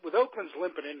 with Oakland's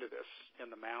limping into this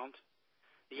in the mound,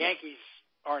 the Yankees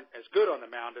aren't as good on the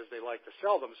mound as they like to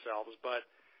sell themselves, but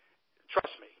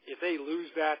trust me, if they lose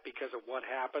that because of what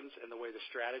happens and the way the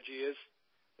strategy is,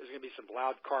 there's going to be some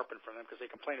loud carping from them because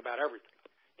they complain about everything.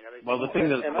 The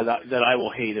thing that I will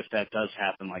hate if that does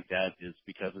happen like that is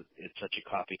because it's such a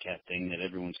copycat thing that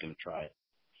everyone's going to try it.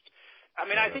 I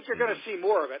mean, I think you're going to see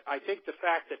more of it. I think the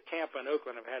fact that Tampa and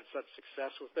Oakland have had such success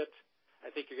with it,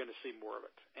 I think you're going to see more of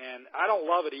it. And I don't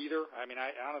love it either. I mean,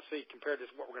 I honestly, compared to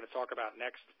what we're going to talk about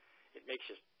next, it makes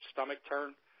your stomach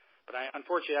turn. But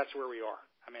unfortunately, that's where we are.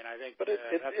 I mean, I think but that's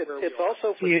where we it's are.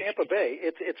 also for Tampa Bay.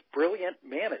 It's brilliant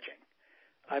managing.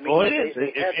 I mean, it is.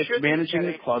 It's managing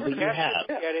the club that you have.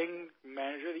 Getting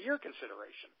manager of the year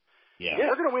consideration. Yeah.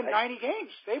 They're going to win 90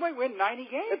 games. They might win 90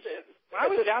 games. When I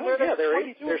was down there,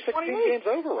 they're 16 games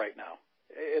over right now.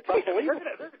 It's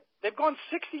unbelievable. They've gone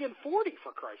 60 and 40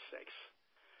 for Christ's sakes.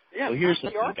 Yeah. Well, here's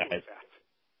the thing, guys.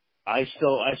 I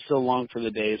still long for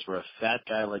the days where a fat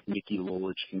guy like Mickey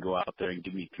Lolich can go out there and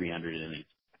give me 300 innings.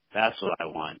 That's what I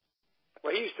want.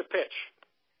 Well, he used to pitch.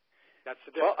 That's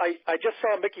the difference. Well, I just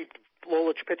saw Mickey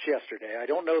Lolich pitch yesterday. I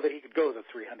don't know that he could go the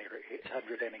 300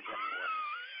 innings anymore.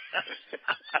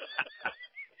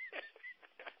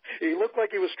 He looked like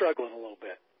he was struggling a little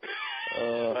bit.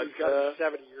 He's got to be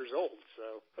 70 years old,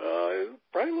 so.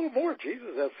 Probably a little more.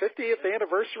 Jesus, the 50th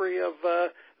anniversary of the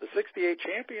 68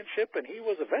 championship, and he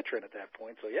was a veteran at that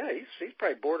point. So, yeah, he's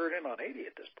probably bordering in on 80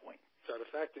 at this point. So the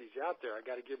fact that he's out there, I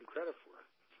got to give him credit for it.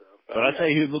 So. But I'll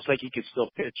tell you who looks like he could still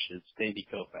pitch. It's Davey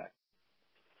Koufax.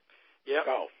 Yeah.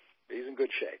 Oh, he's in good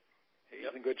shape. He's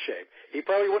in good shape. He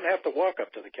probably wouldn't have to walk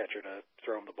up to the catcher to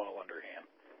throw him the ball underhand.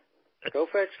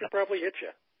 Koufax could probably hit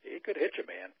you. He could hit you,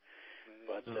 man.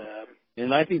 But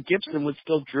and I think Gibson would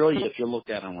still drill you if you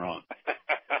looked at him wrong.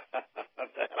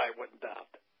 That I wouldn't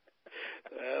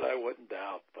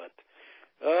doubt. But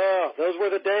those were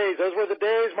the days. Those were the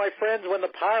days, my friends, when the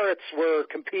Pirates were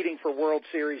competing for World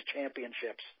Series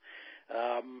championships.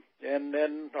 And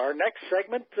then our next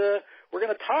segment, we're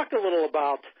going to talk a little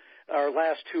about our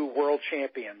last two world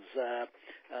champions.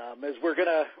 As we're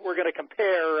gonna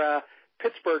compare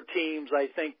Pittsburgh teams, I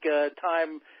think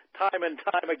time and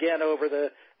time again over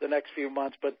the next few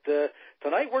months. But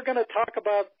tonight we're going to talk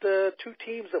about two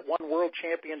teams that won world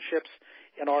championships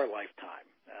in our lifetime.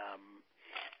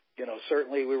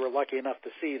 Certainly we were lucky enough to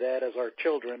see that as our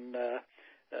children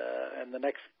and the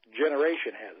next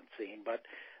generation hasn't seen. But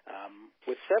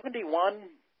with 71,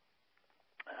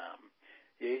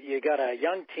 you got a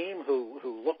young team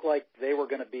who looked like they were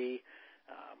going to be,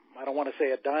 I don't want to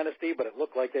say a dynasty, but it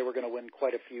looked like they were going to win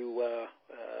quite a few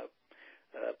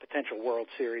potential World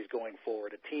Series going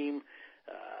forward. A team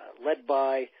led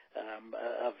by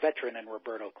a veteran in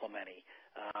Roberto Clemente.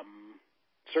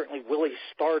 Certainly Willie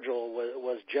Stargell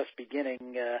was just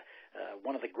beginning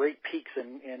one of the great peaks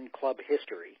in club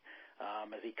history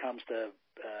as he comes to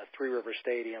Three River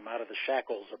Stadium out of the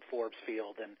shackles of Forbes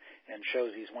Field and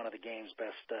shows he's one of the game's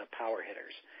best power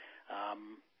hitters.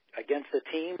 Against a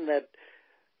team that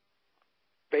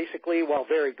basically, while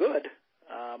very good,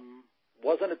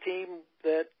 wasn't a team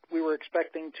that we were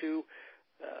expecting to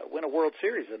win a World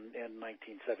Series in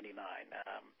 1979.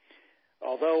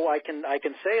 Although I can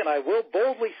say, and I will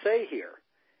boldly say here,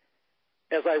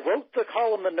 as I wrote the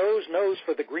column, The Nose Knows,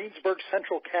 for the Greensburg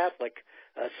Central Catholic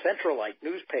Centralite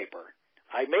newspaper,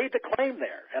 I made the claim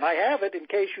there, and I have it in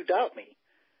case you doubt me,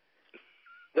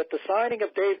 that the signing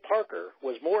of Dave Parker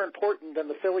was more important than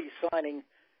the Phillies signing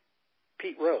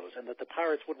Pete Rose, and that the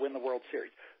Pirates would win the World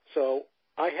Series. So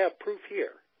I have proof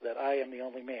here that I am the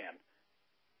only man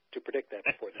to predict that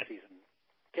before the season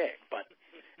came. But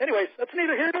anyways, that's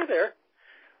neither here nor there.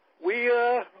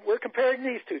 We're comparing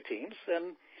these two teams,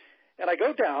 and I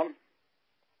go down,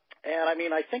 and I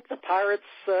mean, I think the Pirates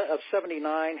of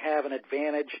 79 have an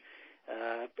advantage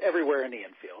everywhere in the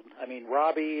infield. I mean,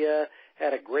 Robbie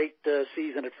had a great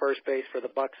season at first base for the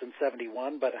Bucs in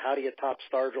 71, but how do you top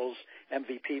Stargell's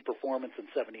MVP performance in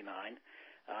 79?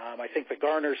 I think the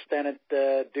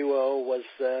Garner-Stennett duo was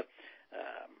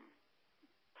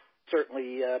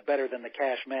certainly better than the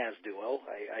Cash-Maz duo.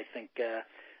 I think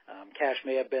Cash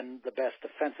may have been the best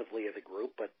defensively of the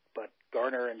group, but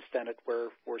Garner and Stennett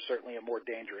were certainly a more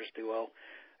dangerous duo.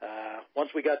 Once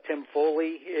we got Tim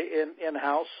Foley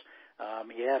in-house,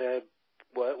 he had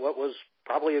what was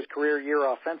probably his career year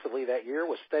offensively that year,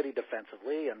 was steady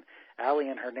defensively, and Alley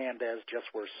and Hernandez just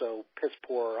were so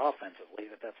piss-poor offensively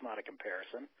that's not a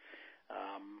comparison.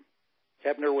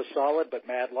 Hebner was solid, but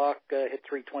Madlock hit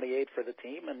 .328 for the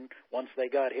team, and once they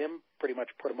got him, pretty much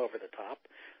put him over the top.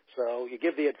 So you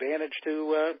give the advantage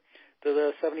to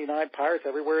the 79 Pirates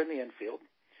everywhere in the infield.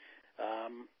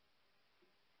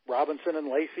 Robinson and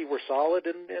Lacey were solid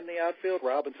in the outfield,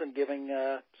 Robinson giving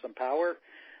some power,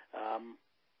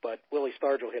 but Willie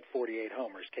Stargell hit 48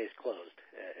 homers, case closed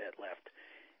at left.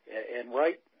 And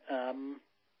right,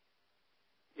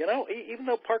 even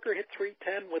though Parker hit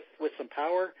 .310 with some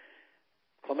power,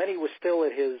 Clemente was still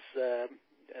at his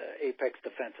apex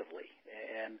defensively,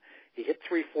 and he hit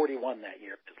 .341 that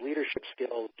year. His leadership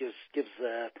skill gives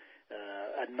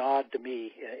a nod to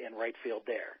me in right field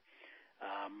there.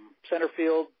 Center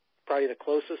field, probably the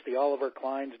closest, the Oliver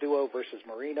Kleins duo versus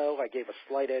Marino. I gave a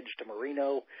slight edge to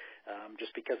Marino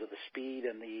just because of the speed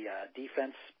and the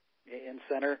defense in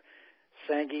center.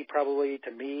 Sanghi probably,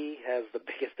 to me, has the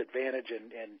biggest advantage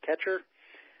in catcher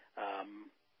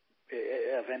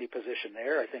of any position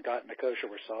there. I think Ott and Nicosia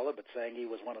were solid, but Sanghi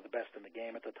was one of the best in the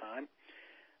game at the time.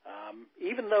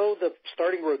 Even though the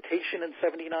starting rotation in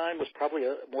 79 was probably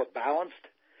more balanced,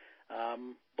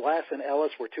 Blass and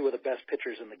Ellis were two of the best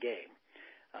pitchers in the game.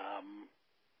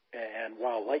 And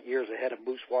while light years ahead of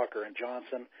Moose Walker and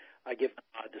Johnson, I give the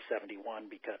nod to 71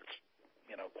 because,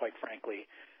 quite frankly,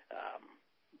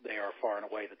 they are far and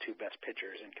away the two best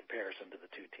pitchers in comparison to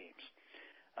the two teams.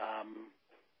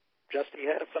 Justy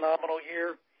had a phenomenal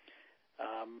year.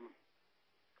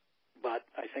 but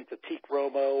I think the Teak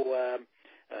Romo,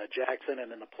 Jackson,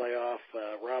 and in the playoff,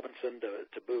 Robinson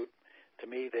to boot. To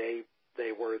me, they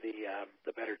were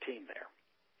the better team there,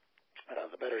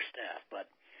 the better staff. But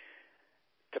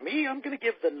to me, I'm going to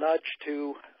give the nudge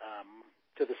to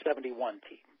the 71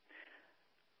 team.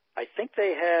 I think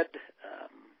they had.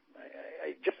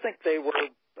 I just think they were a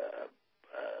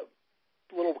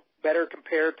little better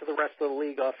compared to the rest of the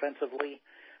league offensively.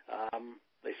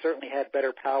 They certainly had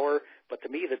better power, but to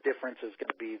me, the difference is going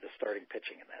to be the starting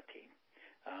pitching in that team.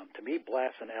 To me,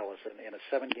 Blass and Ellis in a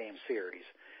 7-game series,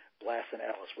 Blass and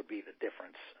Ellis would be the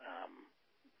difference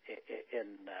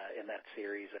in that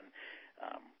series. And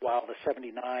while the 79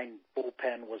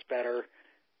 bullpen was better,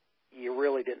 you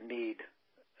really didn't need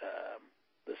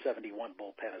the 71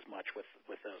 bullpen as much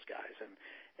with those guys.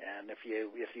 And if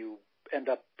you end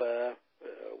up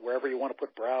wherever you want to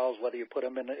put Browse, whether you put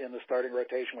him in the starting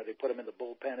rotation, whether you put him in the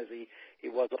bullpen as he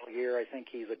was all year, I think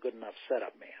he's a good enough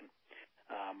setup man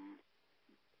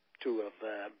to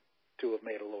have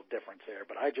made a little difference there.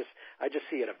 But I just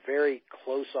see it a very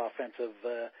close offensive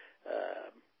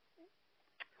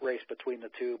race between the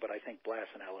two. But I think Blass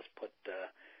and Ellis put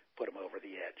him over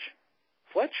the edge.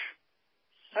 Fletch,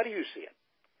 how do you see it?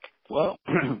 Well,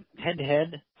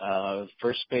 head-to-head,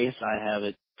 first base, I have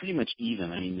it pretty much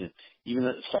even. I mean, even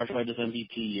though Stargell had his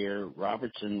MVP year,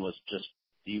 Robertson was just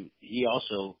he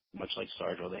also, much like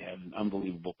Stargell, they had an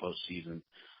unbelievable postseason.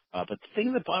 But the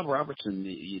thing that Bob Robertson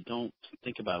you don't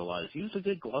think about a lot is he was a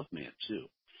good glove man, too.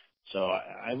 So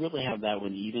I really have that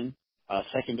one even.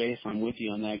 Second base, I'm with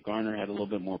you on that. Garner had a little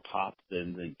bit more pop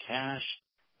than Cash.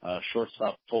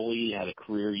 Shortstop Foley had a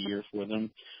career year for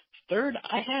them. Third,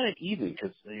 I had it even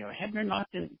because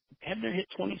Hebner hit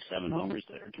 27 homers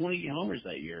there, 20 homers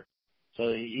that year.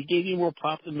 So he gave you more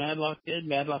pop than Madlock did.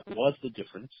 Madlock was the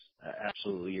difference,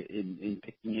 absolutely, in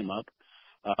picking him up.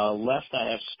 Left,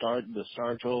 I have the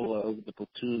Stargell with the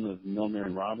platoon of Milner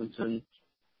and Robinson.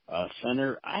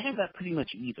 Center, I have that pretty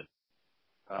much even.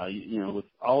 With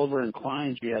Oliver and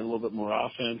Kleins, you had a little bit more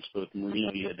offense, but with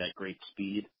Marino, you had that great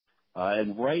speed.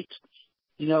 And right,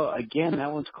 again,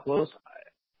 that one's close.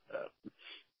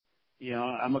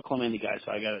 I'm a Clemente guy,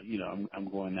 so I got I'm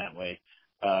going that way.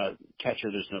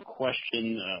 Catcher, there's no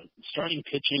question. Starting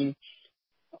pitching,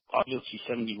 obviously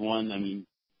 71. I mean,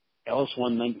 Ellis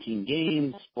won 19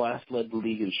 games. Blast led the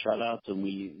league in shutouts, and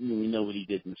we know what he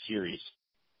did in the series.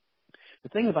 The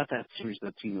thing about that series,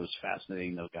 that team that was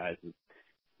fascinating, though, guys, is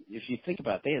if you think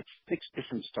about it, they had 6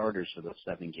 different starters for those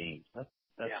 7 games. That's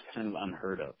kind of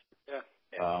unheard of. Yeah.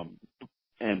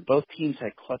 And both teams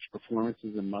had clutch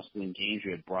performances in must-win games. You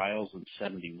had Bryles in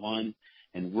 71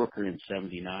 and Rooker in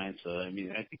 79. So, I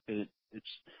mean, I think that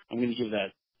I'm going to give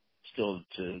that still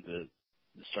to the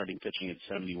starting pitching at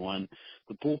 71.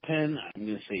 The bullpen, I'm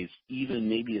going to say, is even,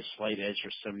 maybe a slight edge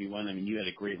for 71. I mean, you had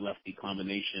a great lefty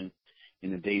combination in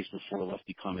the days before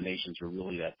lefty combinations were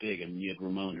really that big. I mean, you had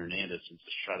Ramon Hernandez as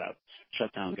a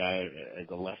shutdown guy as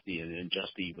a lefty, and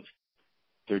Justy with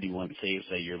 31 saves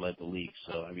that year led the league.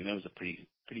 So, I mean, that was a pretty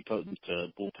potent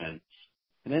bullpen.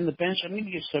 And then the bench, I'm going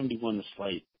to give 71 a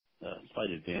slight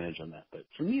advantage on that. But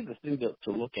for me, the thing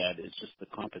to look at is just the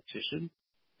competition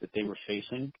that they were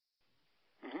facing.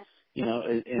 Mm-hmm.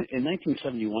 In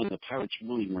 1971, the Pirates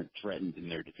really weren't threatened in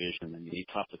their division. I mean, they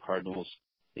topped the Cardinals,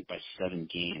 I think, by 7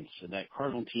 games. So that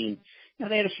Cardinal team,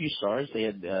 they had a few stars. They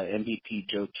had MVP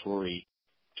Joe Torre,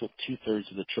 took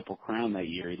 2/3 of the Triple Crown that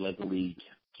year. He led the league.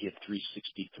 He had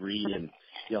 363, and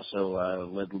he also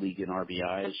led the league in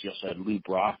RBIs. He also had Lou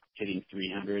Brock hitting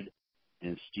 300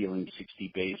 and stealing 60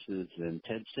 bases, and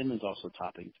Ted Simmons also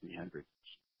topping 300.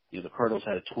 The Cardinals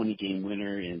had a 20-game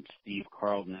winner in Steve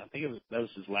Carlton. I think that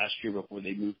was his last year before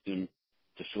they moved him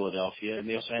to Philadelphia. And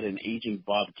they also had an aging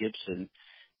Bob Gibson.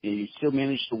 And he still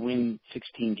managed to win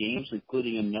 16 games,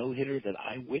 including a no-hitter that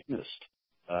I witnessed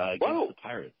against the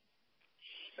Pirates.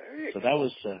 So that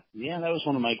was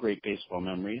one of my great baseball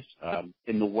memories.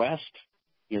 In the West,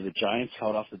 the Giants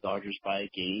held off the Dodgers by a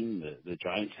game. The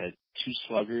Giants had 2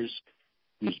 sluggers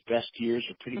whose best years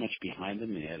are pretty much behind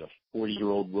them. They had a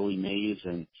 40-year-old Willie Mays,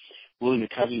 and Willie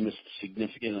McCovey missed a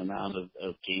significant amount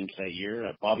of games that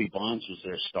year. Bobby Bonds was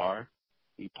their star.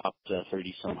 He popped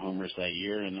 30-some homers that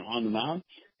year. And on the mound,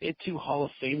 they had 2 Hall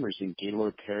of Famers in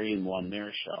Gaylord Perry and Juan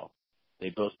Marichal. They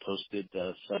both posted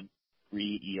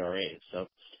sub-3 ERA. So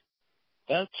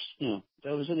that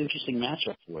was an interesting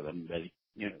matchup for them. But,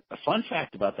 a fun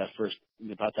fact about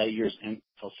that year's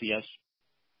NLCS,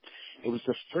 it was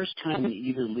the first time in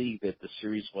either league that the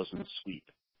series wasn't a sweep.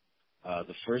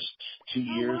 The first 2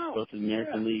 years, both in the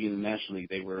American League and the National League,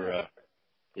 they were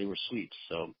sweeps.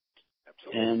 So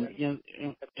And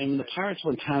and the Pirates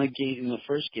one kind of gave in the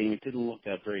first game. It didn't look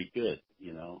that very good,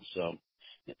 So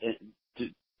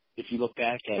if you look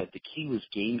back at it, the key was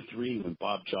Game 3 when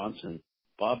Bob Johnson,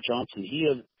 he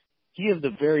had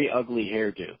the very ugly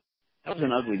hairdo. That was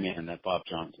an ugly man, that Bob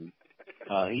Johnson.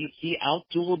 He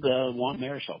outdueled Juan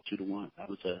Marichal 2-1. That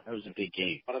was a big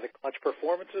game. One of the clutch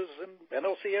performances in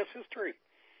NLCS history.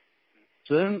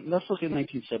 So then let's look at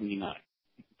 1979.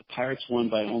 The Pirates won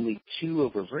by only 2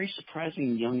 over a very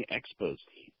surprising young Expos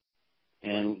team.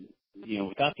 And,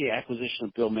 without the acquisition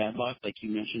of Bill Madlock, like you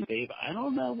mentioned, Dave, I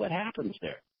don't know what happens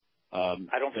there. I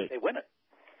don't think they win it.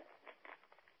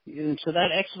 And so that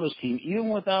Expos team, even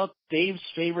without Dave's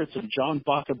favorites of John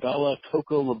Boccabella,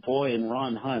 Coco LeBoy, and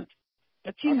Ron Hunt,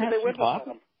 that team had some pop.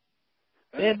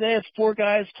 They had 4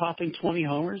 guys topping 20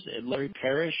 homers. Larry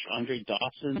Parrish, Andre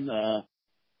Dawson,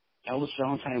 Elvis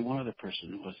Valentine, one other person.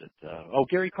 Who was it?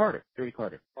 Gary Carter.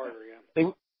 Carter, yeah.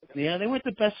 They weren't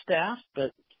the best staff,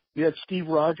 but you had Steve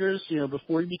Rogers,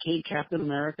 before he became Captain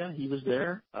America, he was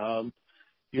there.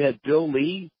 You had Bill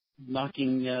Lee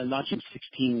notching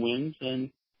 16 wins,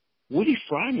 and Woody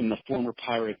Fryman, the former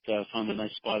Pirate, found a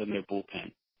nice spot in their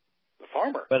bullpen. The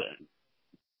farmer.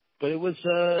 But it was,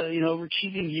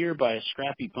 overachieving year by a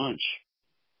scrappy bunch.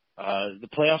 The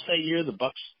playoffs that year, the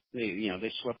Bucs,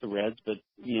 they swept the Reds, but,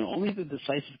 only the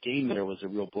decisive game there was a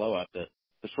real blowout. The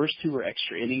first 2 were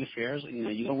extra inning affairs.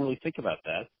 You don't really think about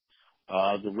that.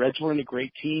 The Reds weren't a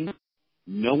great team.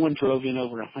 No one drove in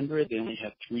over 100. They only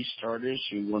had 3 starters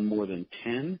who won more than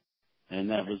 10, and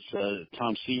that was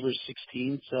Tom Seaver's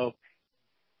 16. So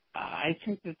I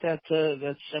think that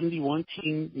 71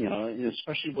 team,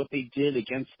 especially what they did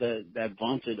against that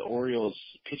vaunted Orioles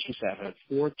pitching staff, had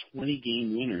 4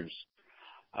 20-game winners.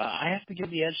 I have to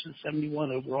give the edge to the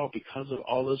 71 overall because of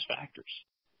all those factors.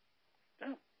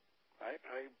 Yeah,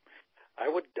 I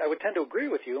would tend to agree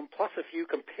with you. And plus, if you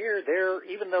compare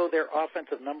even though their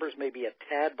offensive numbers may be a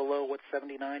tad below what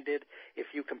 79 did, if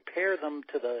you compare them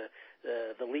to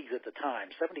the leagues at the time,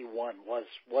 71 was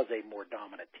a more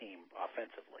dominant team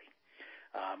offensively.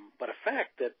 But a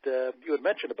fact that you had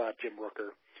mentioned about Jim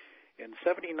Rooker, in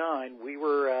 79, we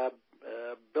were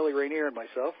Billy Rainier and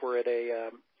myself were at a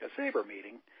Sabre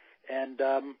meeting, and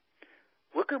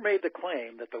Rooker made the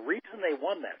claim that the reason they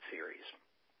won that series,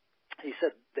 he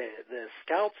said the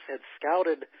scouts had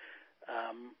scouted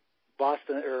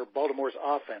Baltimore's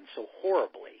offense so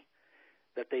horribly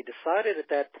that they decided at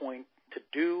that point to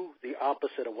do the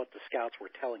opposite of what the scouts were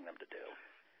telling them to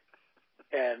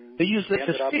do. And they used the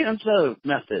Costanzo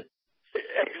method.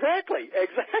 Exactly.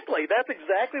 That's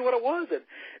exactly what it was,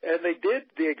 and they did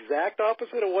the exact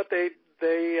opposite of what they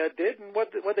did, and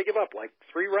what they give up, like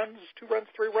 3 runs, 2 runs,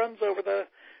 3 runs over the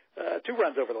 2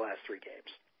 runs over the last 3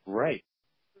 games. Right.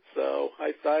 So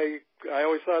I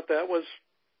always thought that was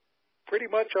pretty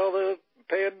much all the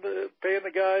paying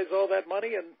the guys all that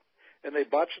money, and they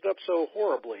botched it up so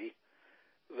horribly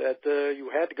that you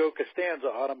had to go Costanza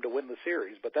on him to win the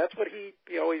series. But that's what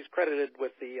he always credited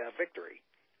with the victory.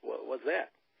 Was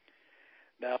that.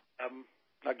 Now,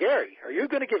 Gary, are you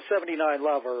going to give 79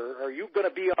 love, or are you going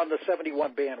to be on the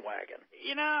 71 bandwagon?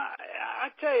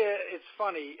 I tell you, it's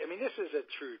funny. I mean, this is a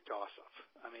true toss-up.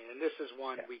 I mean, and this is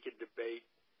one we could debate,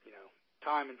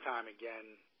 time and time again,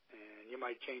 and you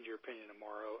might change your opinion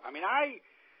tomorrow. I mean,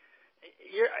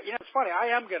 it's funny.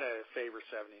 I am going to favor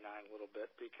 79 a little bit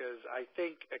because I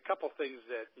think a couple things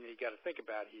that you got to think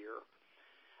about here.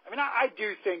 I mean, I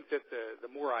do think that the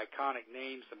more iconic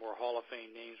names, the more Hall of Fame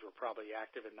names were probably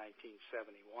active in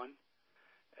 1971.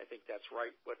 I think that's right,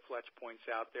 what Fletch points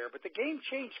out there. But the game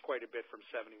changed quite a bit from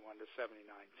 71 to 79,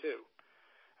 too.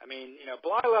 I mean,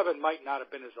 Blyleven might not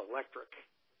have been as electric,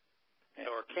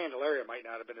 or Candelaria might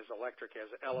not have been as electric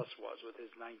as Ellis was with his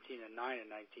 19-9 in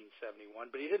 1971,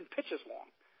 but he didn't pitch as long.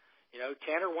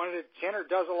 Tanner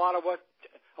does a lot of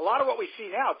what we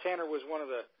see now. Tanner was one of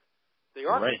the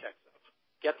architects.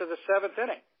 Get to the 7th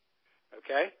inning,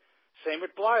 okay? Same with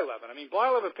Blyleven. I mean,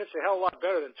 Blyleven pitched a hell of a lot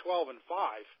better than 12-5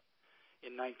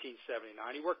 in 1979.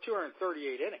 He worked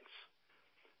 238 innings.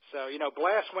 So,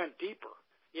 Blast went deeper.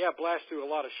 Yeah, Blast threw a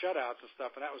lot of shutouts and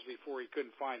stuff, and that was before he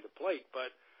couldn't find the plate.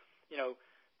 But,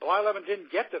 Blyleven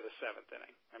didn't get to the 7th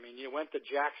inning. I mean, you went to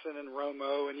Jackson and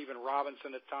Romo and even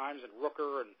Robinson at times and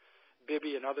Rooker and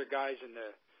Bibby and other guys in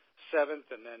the 7th,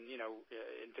 and then,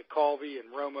 into Colby and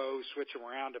Romo, switch them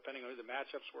around depending on who the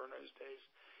matchups were in those days.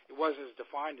 It wasn't as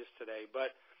defined as today.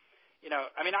 But,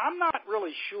 I mean, I'm not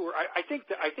really sure. I think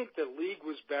the league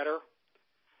was better,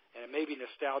 and it may be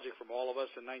nostalgic from all of us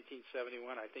in 1971.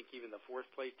 I think even the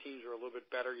fourth-place teams were a little bit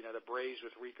better. The Braves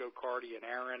with Rico Carty and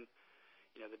Aaron.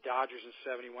 The Dodgers in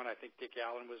 71, I think Dick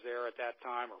Allen was there at that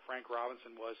time, or Frank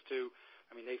Robinson was too.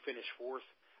 I mean, they finished fourth.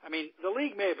 I mean, the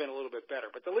league may have been a little bit better,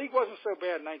 but the league wasn't so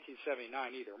bad in 1979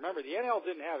 either. Remember, the NL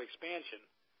didn't have expansion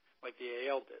like the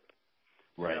AL did.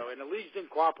 Right. And the leagues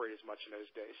didn't cooperate as much in those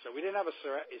days. So we didn't have a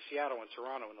Seattle and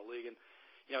Toronto in the league. And,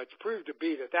 it's proved to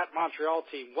be that Montreal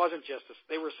team wasn't just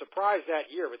they were surprised that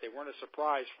year, but they weren't a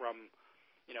surprise from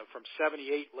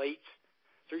 78 late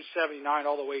through 79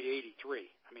 all the way to 83.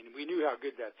 I mean, we knew how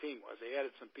good that team was. They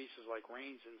added some pieces like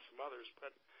Raines and some others,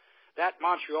 but that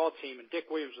Montreal team, and Dick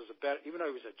Williams was even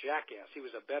though he was a jackass, he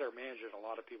was a better manager than a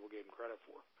lot of people gave him credit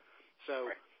for.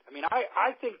 So, right. I mean,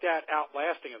 I think that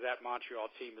outlasting of that Montreal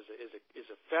team is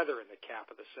a feather in the cap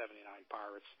of the 79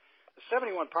 Pirates. The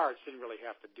 71 Pirates didn't really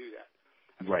have to do that.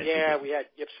 I mean, right. Yeah, we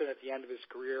had Gibson at the end of his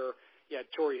career. Yeah,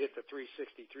 Torrey hit the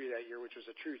 363 that year, which was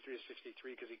a true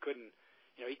 363 because he couldn't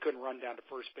run down to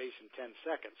first base in 10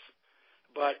 seconds.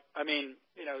 But, I mean,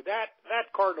 that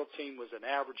Cardinal team was an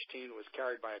average team that was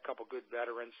carried by a couple good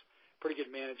veterans, pretty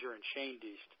good manager in Shane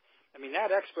Deist. I mean,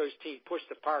 that Expos team pushed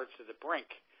the Pirates to the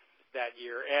brink that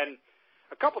year. And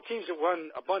a couple teams that won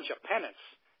a bunch of pennants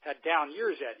had down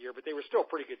years that year, but they were still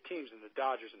pretty good teams in the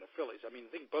Dodgers and the Phillies. I mean,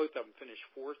 I think both of them finished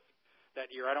fourth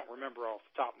that year. I don't remember off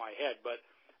the top of my head, but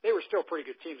they were still pretty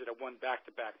good teams that had won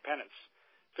back-to-back pennants.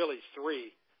 Phillies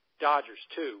 3, Dodgers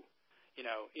 2.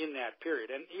 In that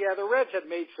period. And, yeah, the Reds had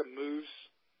made some moves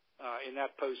in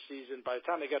that postseason. By the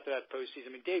time they got to that postseason,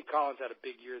 I mean, Dave Collins had a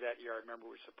big year that year. I remember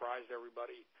we surprised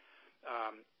everybody.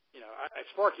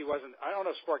 Sparky wasn't – I don't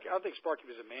think Sparky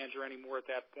was a manager anymore at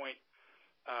that point.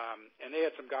 And they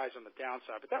had some guys on the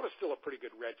downside. But that was still a pretty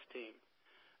good Reds team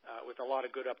with a lot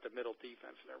of good up-the-middle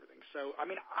defense and everything. So, I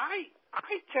mean, I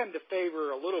tend to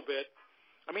favor a little bit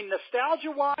 – I mean,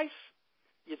 nostalgia-wise,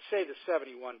 you'd say the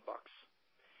 71 Bucs.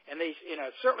 And they,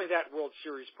 certainly that World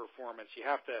Series performance, you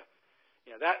have to,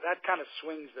 that kind of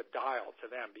swings the dial to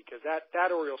them because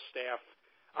that Orioles staff,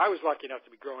 I was lucky enough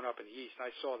to be growing up in the East, and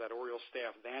I saw that Orioles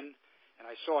staff then, and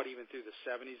I saw it even through the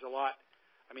 70s a lot.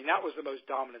 I mean, that was the most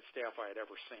dominant staff I had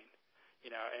ever seen,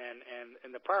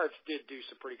 and the Pirates did do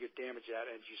some pretty good damage at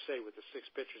it, as you say, with the 6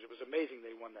 pitchers. It was amazing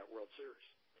they won that World Series.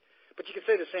 But you could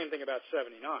say the same thing about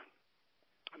 79.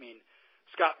 I mean,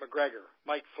 Scott McGregor,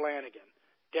 Mike Flanagan,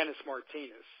 Dennis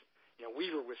Martinez,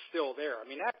 Weaver was still there. I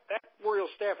mean, that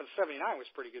Orioles staff in 79 was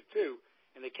pretty good too,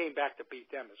 and they came back to beat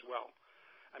them as well.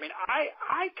 I mean,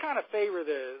 I kind of favor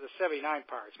the 79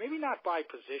 Pirates, maybe not by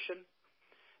position,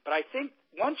 but I think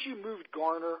once you moved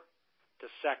Garner to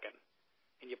second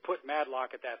and you put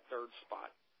Madlock at that third spot,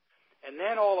 and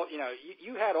then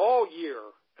you had all year.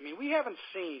 I mean, we haven't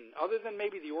seen, other than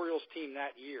maybe the Orioles team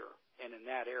that year and in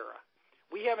that era,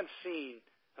 we haven't seen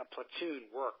a platoon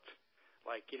worked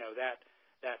like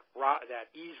that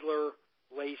Easler,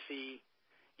 Lacey,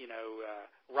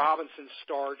 Robinson,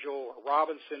 Stargell,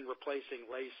 Robinson replacing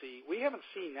Lacey. We haven't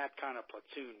seen that kind of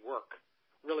platoon work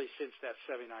really since that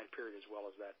 79 period as well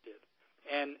as that did.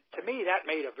 And to me, that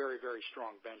made a very, very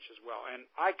strong bench as well. And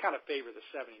I kind of favor the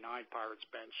 79 Pirates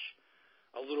bench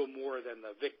a little more than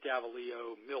the Vic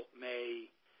Davalillo, Milt May,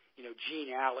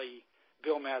 Gene Alley,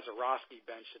 Bill Mazeroski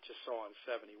bench that you saw in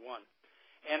 71.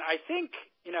 And I think,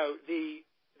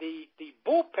 the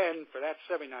bullpen for that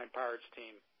 79 Pirates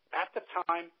team at the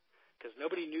time, because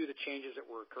nobody knew the changes that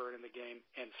were occurring in the game,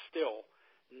 and still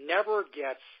never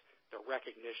gets the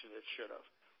recognition it should have.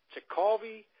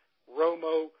 Tekulve,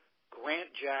 Romo, Grant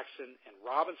Jackson, and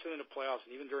Robinson in the playoffs,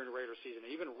 and even during the regular season,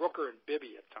 and even Rooker and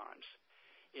Bibby at times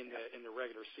in the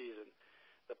regular season.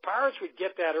 The Pirates would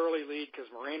get that early lead because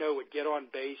Moreno would get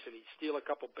on base and he'd steal a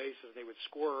couple bases and they would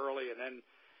score early, and then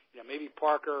maybe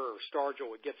Parker or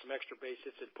Stargell would get some extra base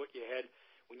hits and put you ahead.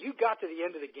 When you got to the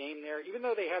end of the game there, even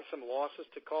though they had some losses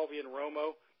to Tekulve and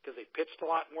Romo because they pitched a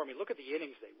lot more, I mean, look at the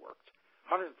innings they worked.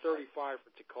 135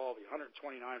 for Tekulve,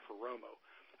 129 for Romo.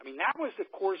 I mean, that was the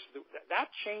course. That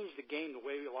changed the game the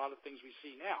way a lot of things we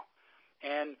see now.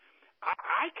 And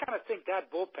I kind of think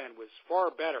that bullpen was far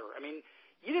better. I mean,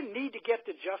 you didn't need to get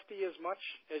to Justy as much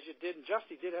as you did. And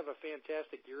Justy did have a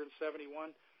fantastic year in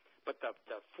 71. But the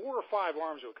 4 or 5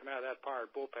 arms that would come out of that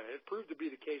Pirate bullpen, it proved to be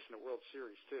the case in the World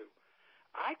Series too.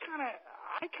 I kind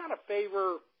of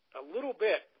favor a little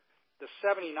bit the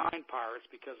 79 Pirates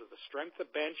because of the strength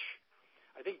of bench.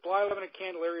 I think Blyleven and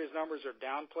Candelaria's numbers are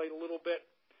downplayed a little bit.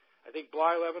 I think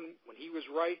Blyleven, when he was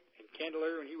right, and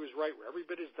Candelaria, when he was right, were every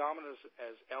bit as dominant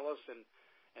as Ellis and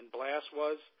Blass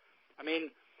was. I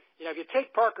mean, if you take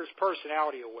Parker's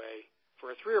personality away, for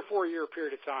a 3 or 4 year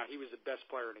period of time, he was the best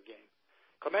player in the game.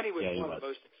 Clemente was one of the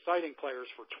most exciting players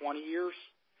for 20 years.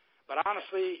 But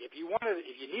honestly, if you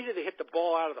needed to hit the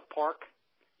ball out of the park,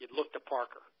 you'd look to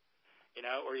Parker.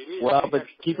 Or you need. Well, but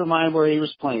keep in mind where he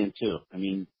was playing too. I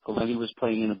mean, Galeni was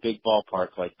playing in a big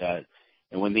ballpark like that,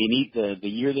 and when they need the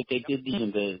year that they did need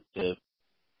him to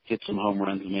hit some home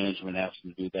runs, the management asked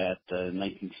him to do that.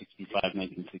 1965,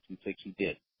 1966, he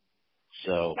did.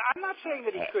 So now, I'm not saying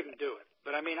that he couldn't do it,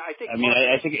 but I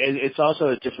think it's also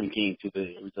a different game too.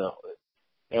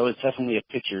 It was definitely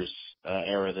a pitcher's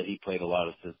era that he played a lot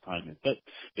of his time in. But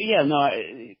yeah, no.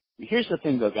 Here's the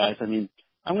thing, though, guys. I mean,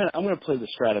 I'm gonna play the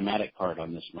Stratomatic part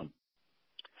on this one.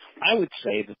 I would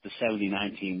say that the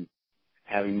 '79 team,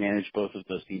 having managed both of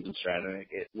those teams in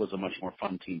Stratomatic, it was a much more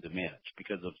fun team to manage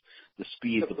because of the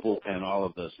speed, the bullpen, all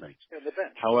of those things.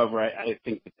 However, I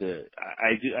think that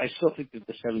I still think that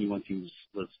the '71 team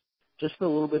was just a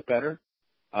little bit better.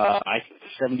 I think the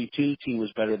 '72 team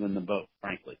was better than them both,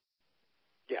 frankly.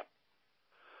 Yeah.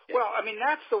 Well,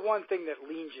 that's the one thing that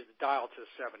leans you the dial to the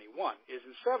 71 is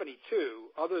in 72,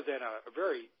 other than a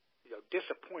very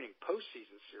disappointing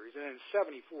postseason series, and in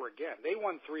 74 again, they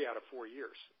won 3 out of 4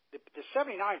 years. The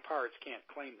 79 Pirates can't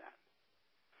claim that.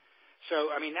 So,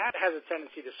 that has a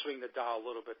tendency to swing the dial a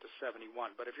little bit to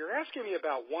 71. But if you're asking me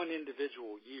about one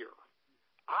individual year,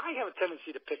 I have a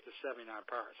tendency to pick the 79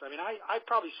 Pirates. I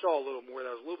probably saw a little more.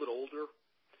 I was a little bit older.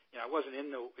 I wasn't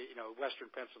in the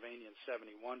Western Pennsylvania in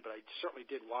 71, but I certainly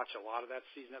did watch a lot of that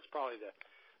season. That's probably the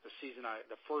season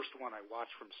the first one I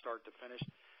watched from start to finish.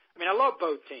 I love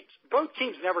both teams. Both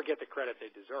teams never get the credit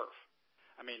they deserve.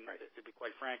 To be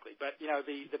quite frankly, but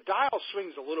the dial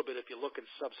swings a little bit if you look in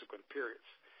subsequent periods.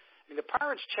 The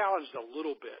Pirates challenged a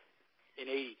little bit in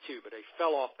 '82, but they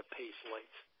fell off the pace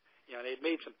late. They had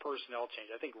made some personnel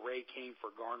change. I think Ray came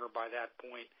for Garner by that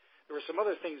point. There were some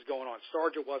other things going on.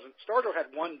 Stargell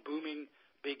had one booming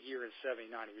big year in '79.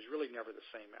 He was really never the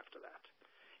same after that.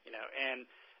 And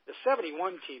the '71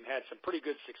 team had some pretty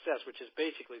good success, which is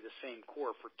basically the same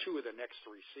core for 2 of the next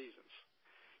 3 seasons.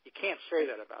 You can't say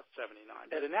that about '79.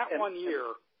 But in that one year,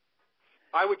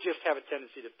 I would just have a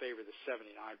tendency to favor the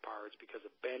 '79 Pirates because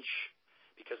of bench,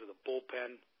 because of the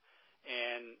bullpen.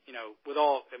 And,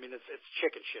 it's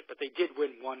chicken shit, but they did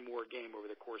win one more game over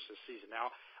the course of the season.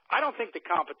 Now, I don't think the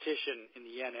competition in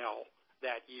the NL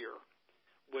that year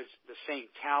was the same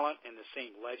talent and the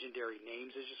same legendary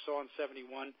names as you saw in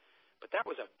 '71, but that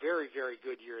was a very, very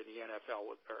good year in the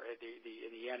NFL, in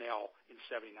the NL in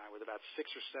 '79 with about 6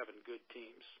 or 7 good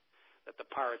teams that the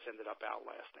Pirates ended up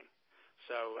outlasting.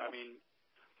 So,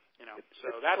 so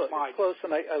that's my close,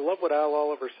 and I love what Al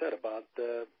Oliver said about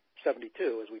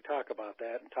 72 as we talk about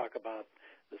that and talk about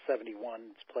the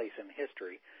 71's place in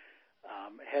history.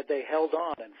 Had they held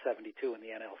on in 72 in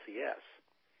the NLCS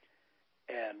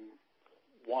and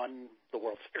won the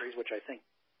World Series, which I think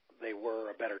they were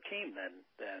a better team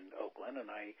than Oakland, and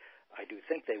I do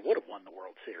think they would have won the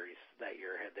World Series that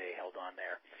year had they held on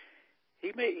there. He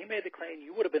made the claim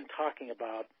you would have been talking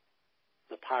about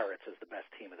the Pirates as the best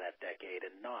team of that decade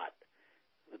and not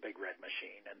the Big Red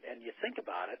Machine. And you think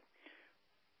about it,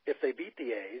 if they beat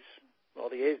the A's, well,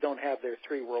 the A's don't have their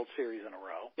 3 World Series in a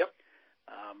row. Yep.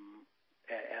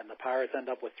 And the Pirates end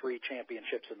up with 3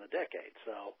 championships in the decade.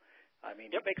 So,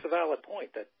 it makes a valid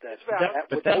point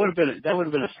that would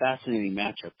have been a fascinating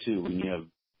matchup too when you have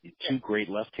 2 great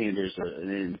left-handers,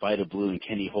 and Vida Blue and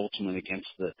Kenny Holtzman against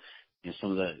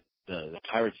some of the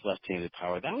Pirates' left-handed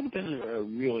power. That would have been a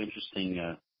real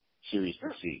interesting series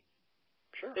to see.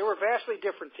 Sure. They were vastly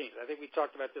different teams. I think we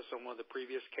talked about this on one of the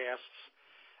previous casts.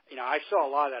 I saw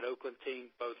a lot of that Oakland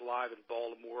team both live in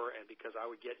Baltimore, and because I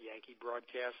would get Yankee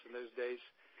broadcasts in those days.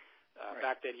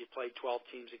 Back then, you played 12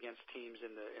 teams against teams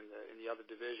in the other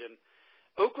division.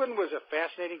 Oakland was a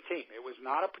fascinating team. It was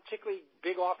not a particularly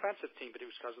big offensive team, but it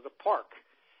was because of the park,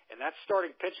 and that's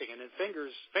starting pitching. And then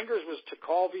Fingers was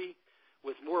Tekulve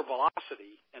with more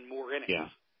velocity and more innings.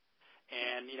 Yeah.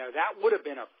 And that would have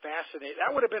been a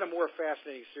more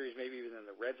fascinating series, maybe even than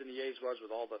the Reds and the A's was,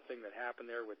 with all the thing that happened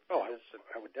there with. I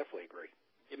would definitely agree.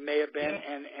 It may have been,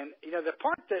 and the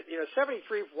part that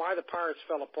 73, why the Pirates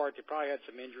fell apart, they probably had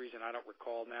some injuries, and I don't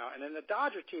recall now. And then the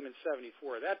Dodger team in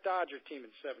 '74, that Dodger team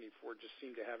in '74 just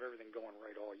seemed to have everything going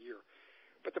right all year.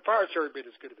 But the Pirates are a bit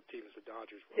as good of a team as the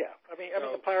Dodgers were. Yeah, I mean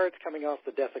the Pirates coming off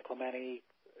the death of Clemente.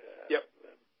 Yep.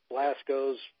 Blast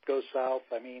goes south.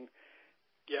 I mean.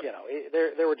 Yep.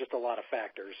 There were just a lot of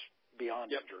factors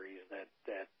beyond injuries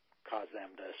that caused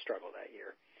them to struggle that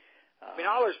year.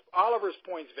 Oliver's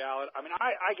point's valid.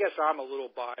 I guess I'm a little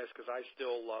biased because I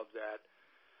still love that.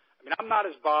 I'm not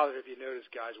as bothered, if you notice,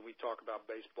 guys, when we talk about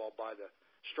baseball by the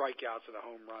strikeouts and the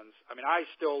home runs. I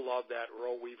still love that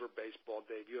Earl Weaver baseball,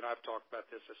 Dave. You and I have talked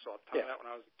about this. I saw a ton of that when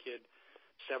I was a kid,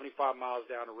 75 miles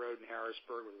down the road in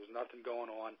Harrisburg where there was nothing going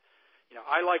on.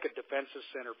 I like a defensive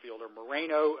center fielder.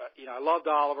 Moreno, I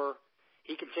loved Oliver.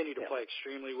 He continued to play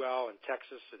extremely well in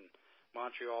Texas and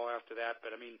Montreal after that.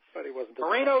 But, I mean, he wasn't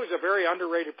Moreno is a very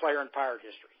underrated player in Pirate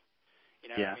history. You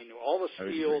know, I mean, all the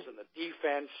steals and the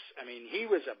defense. I mean, he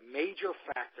was a major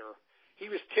factor.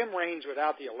 He was Tim Raines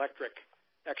without the electric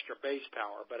extra base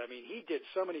power. But, I mean, he did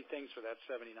so many things for that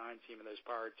 79 team and those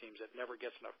Pirate teams that never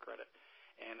gets enough credit.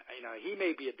 And, you know, he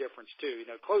may be a difference, too. You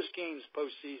know, close games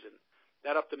postseason,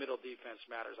 that up-the-middle defense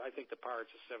matters. I think the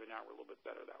Pirates of 79 were a little bit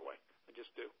better that way. I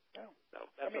just do. Yeah. So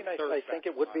I mean, I think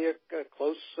it would be a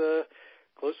close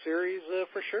series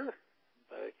for sure.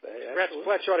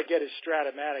 Fletch ought to get his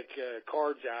Stratomatic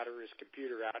cards out or his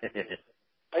computer out.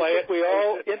 I think we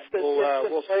all instant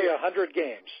play 100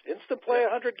 games. Instant play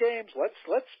 100 games.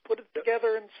 Let's put it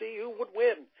together and see who would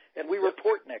win. And we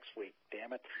report next week.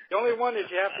 Damn it! The only one that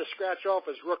you have to scratch off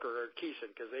is Rooker or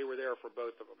Keeson because they were there for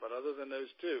both of them. But other than those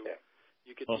two,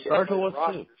 you could. Well, Sartor was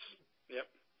too.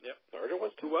 Yep. Sartor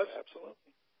was too. Who was? Absolutely.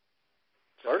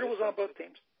 Sartor was on both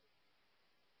teams.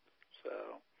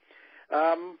 So,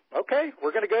 okay,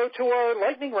 we're going to go to our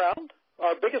lightning round.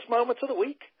 Our biggest moments of the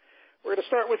week. We're going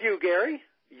to start with you, Gary.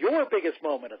 Your biggest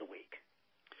moment of the week.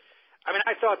 I mean,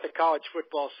 I thought the college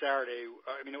football Saturday.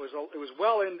 I mean, it was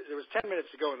well in. There was 10 minutes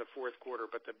to go in the fourth quarter,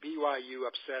 but the BYU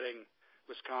upsetting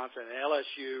Wisconsin and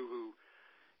LSU, who,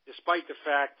 despite the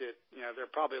fact that they're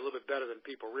probably a little bit better than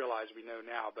people realize, we know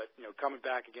now, but coming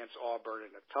back against Auburn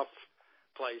in a tough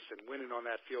place and winning on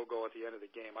that field goal at the end of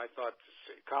the game, I thought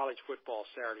college football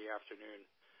Saturday afternoon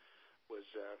was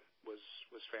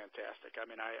fantastic. I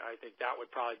mean, I think that would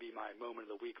probably be my moment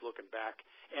of the week looking back.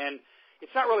 And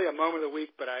it's not really a moment of the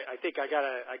week, but I think I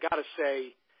gotta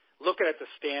say, looking at the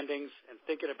standings and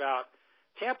thinking about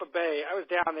Tampa Bay. I was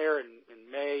down there in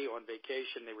May on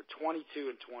vacation. They were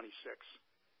 22 and 26.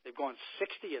 They've gone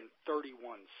 60 and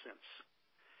 31 since.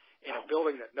 In a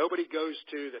building that nobody goes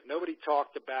to, that nobody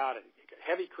talked about, and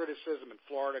heavy criticism in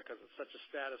Florida because it's such a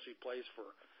status he plays for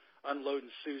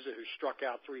unloading Sousa, who struck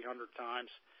out 300 times.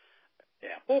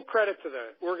 Yeah, full credit to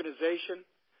the organization,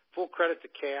 full credit to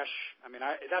Cash. I mean,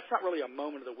 that's not really a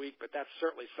moment of the week, but that's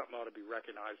certainly something that ought to be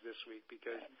recognized this week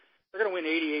because they're going to win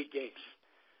 88 games.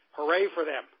 Hooray for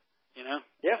them,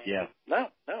 Yeah.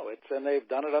 No, and they've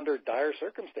done it under dire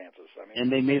circumstances. I mean, and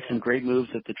they made some great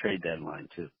moves at the trade deadline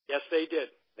too. Yes, they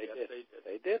did. They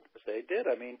did.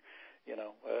 I mean,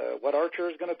 what Archer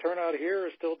is going to turn out here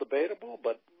is still debatable,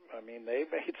 but I mean, they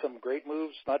made some great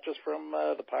moves, not just from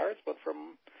the Pirates, but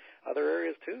from other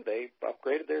areas too. They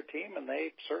upgraded their team, and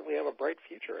they certainly have a bright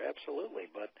future, absolutely.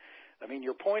 But, I mean,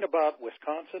 your point about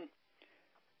Wisconsin,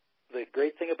 the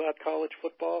great thing about college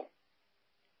football,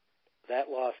 that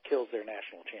loss kills their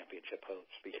national championship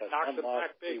hopes because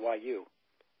unlocked BYU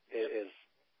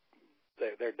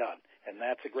they're done. And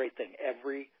that's a great thing.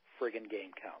 Every friggin'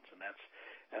 game counts, and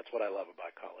that's what I love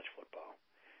about college football.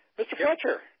 Mr.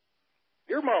 Fletcher,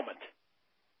 your moment.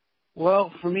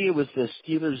 Well, for me, it was the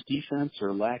Steelers' defense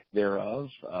or lack thereof.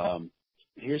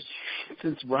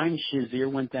 Since Ryan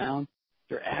Shazier went down,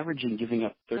 they're averaging giving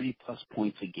up 30-plus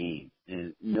points a game,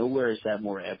 and nowhere is that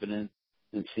more evident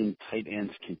than seeing tight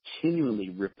ends continually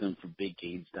rip them for big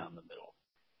gains down the middle.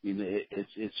 I mean,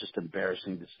 it's just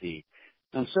embarrassing to see.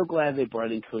 I'm so glad they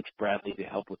brought in Coach Bradley to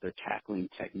help with their tackling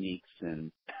techniques,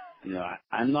 and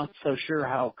I'm not so sure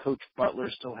how Coach Butler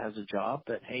still has a job,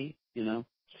 but hey,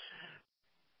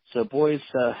 So, boys,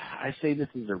 I say this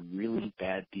is a really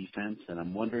bad defense, and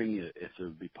I'm wondering if it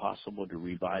would be possible to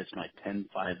revise my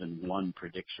 10-5-1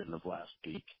 prediction of last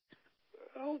week.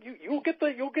 Well, you'll get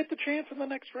the chance in the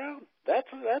next round. That's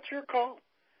your call.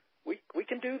 We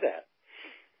can do that.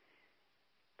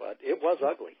 But it was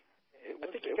ugly.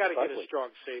 I think you got to get a strong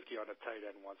safety on a tight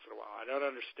end once in a while. I don't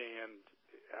understand.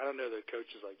 I don't know the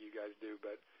coaches like you guys do,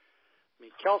 but I mean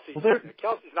Kelsey's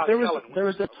not. There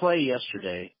was a play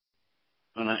yesterday.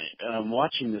 And I'm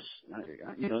watching this,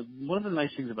 one of the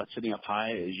nice things about sitting up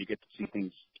high is you get to see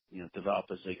things, develop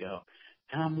as they go.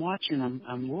 And I'm watching,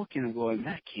 I'm looking and going,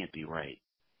 that can't be right.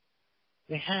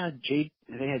 They had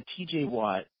T.J.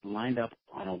 Watt lined up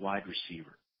on a wide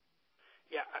receiver.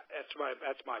 Yeah,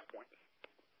 that's my point.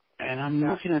 And I'm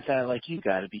looking at that like, you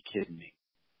got to be kidding me.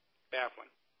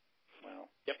 Baffling. Well,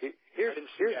 here's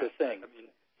the thing. I mean,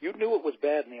 you knew it was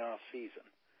bad in the off season.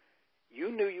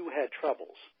 You knew you had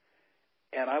troubles.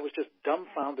 And I was just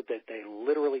dumbfounded that they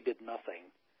literally did nothing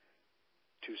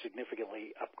to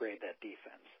significantly upgrade that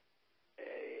defense.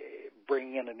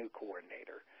 Bringing in a new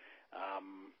coordinator,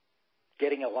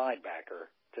 getting a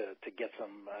linebacker to get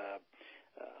some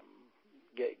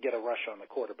get a rush on the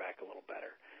quarterback a little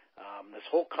better. This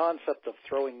whole concept of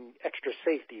throwing extra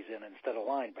safeties in instead of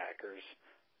linebackers,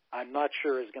 I'm not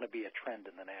sure is going to be a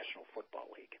trend in the National Football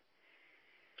League.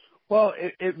 Well,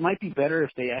 it might be better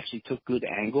if they actually took good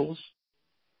angles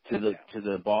to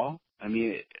the ball. I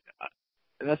mean,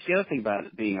 that's the other thing about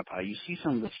it being up high. You see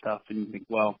some of the stuff and you think,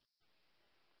 well,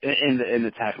 and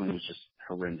the tackling was just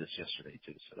horrendous yesterday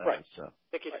too. So that was.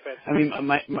 I mean,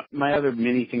 my other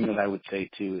mini thing that I would say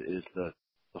too is the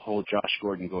whole Josh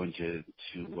Gordon going to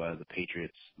the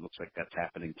Patriots. Looks like that's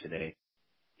happening today,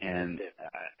 and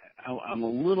I'm a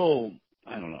little,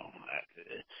 I don't know,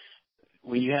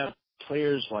 when you have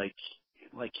players like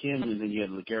him, and then you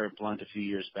had LeGarrette Blount a few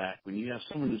years back. When you have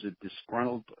someone who's a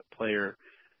disgruntled player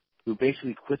who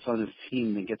basically quits on his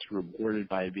team and gets rewarded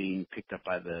by being picked up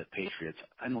by the Patriots,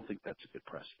 I don't think that's a good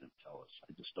precedent, fellas.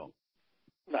 I just don't.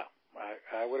 No,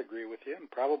 I would agree with you, and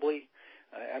probably,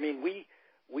 I mean, we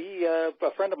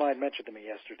a friend of mine mentioned to me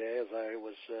yesterday as I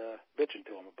was bitching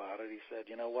to him about it. He said,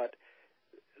 you know what,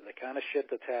 the kind of shit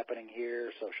that's happening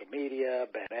here, social media,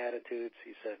 bad attitudes.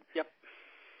 He said, yep,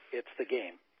 it's the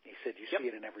game. He said, you see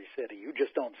it in every city. You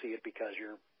just don't see it because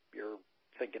you're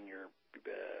thinking you're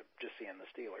just seeing the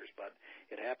Steelers, but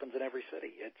it happens in every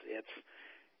city. It's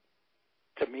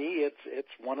to me,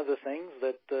 it's one of the things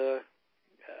that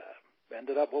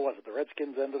ended up. What was it? The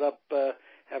Redskins ended up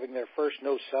having their first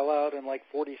no sellout in like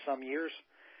 40 some years.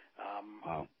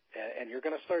 Wow. And you're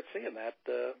going to start seeing that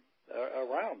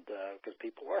around because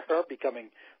people are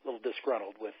becoming a little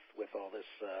disgruntled with all this.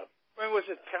 When was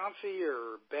it Pouncey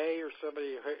or Bay or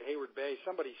somebody, Hayward Bay?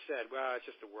 Somebody said, well, it's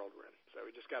just the world we're in, so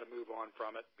we just got to move on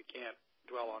from it. We can't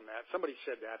dwell on that. Somebody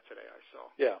said that today, I saw.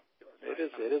 Yeah, it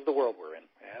is the world we're in,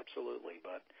 absolutely.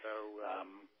 But,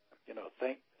 you know,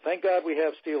 thank God we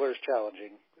have Steelers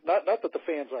challenging. Not that the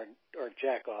fans aren't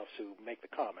jack-offs who make the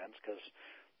comments, because,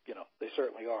 you know, they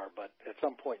certainly are, but at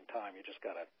some point in time you just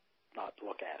got to not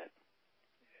look at it.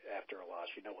 After a loss,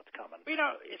 you know what's coming. You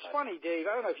know, it's funny, Dave.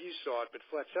 I don't know if you saw it, but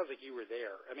Fletch, sounds like you were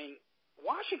there. I mean,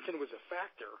 Washington was a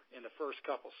factor in the first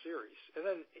couple series, and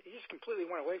then he just completely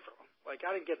went away from him. Like,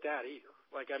 I didn't get that either.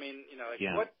 Like, I mean, you know,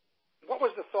 what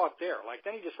was the thought there? Like,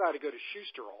 then he decided to go to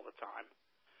Schuster all the time.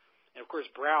 And, of course,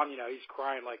 Brown, you know, he's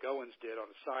crying like Owens did on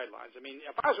the sidelines. I mean,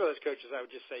 if I was one of those coaches, I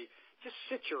would just say, just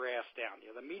sit your ass down. You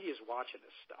know, the media's watching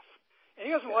this stuff. And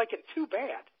he doesn't like it too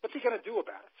bad. What's he going to do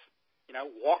about it? You know,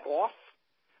 walk off?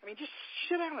 I mean, just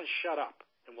sit down and shut up,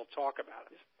 and we'll talk about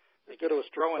it. They go to a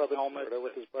strip club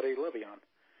with his buddy Le'Veon.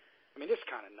 I mean, this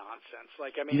kind of nonsense.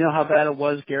 Like, I mean, you know how bad it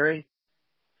was, Gary?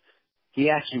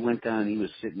 He actually went down and he was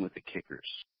sitting with the kickers.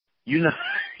 You know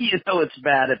it's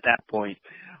bad at that point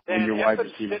when your wide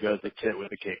receiver goes to sit with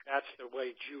the kicker. That's the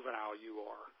way juvenile you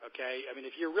are. Okay, I mean,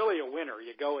 if you're really a winner,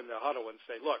 you go in the huddle and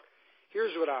say, "Look,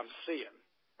 here's what I'm seeing,"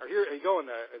 or here you go in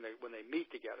when they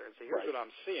meet together and say, "Here's what I'm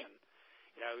seeing."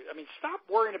 You know, I mean, stop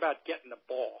worrying about getting the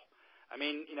ball. I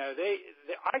mean, you know,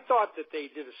 I thought that they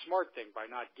did a smart thing by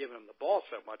not giving him the ball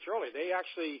so much early. They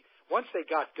actually, once they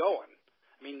got going,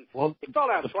 I mean, they fell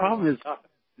out. The problem is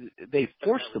they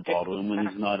force the ball to him when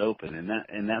he's not open, and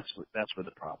that's where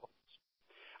the problem is.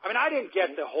 I mean, I didn't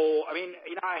get the whole. I mean,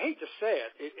 you know, I hate to say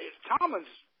it. It's Tomlin's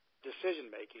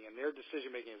decision making and their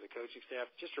decision making as a coaching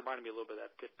staff just reminded me a little bit of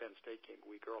that Pitt-Penn State game a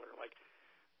week earlier. Like,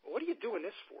 what are you doing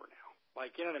this for now?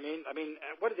 Like, you know what I mean? I mean,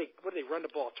 what did they run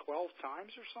the ball 12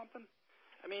 times or something?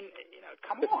 I mean, you know,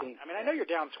 come on. I mean, I know you're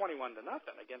down 21-0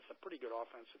 against a pretty good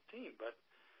offensive team, but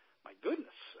my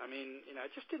goodness, I mean, you know,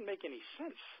 it just didn't make any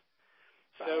sense.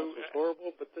 So it was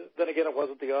horrible, but then again, it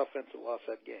wasn't the offense that lost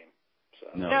that game.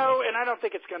 So. No, and I don't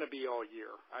think it's going to be all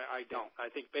year. I don't. I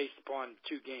think based upon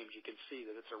 2 games, you can see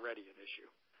that it's already an issue.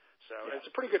 So it's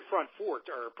a pretty good front 4,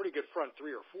 or a pretty good front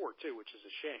 3 or 4 too, which is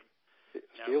a shame.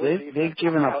 They've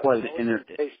given up what in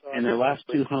their last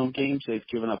 2 home games? They've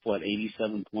given up what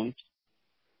 87 points.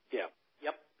 Yeah.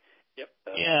 Yep.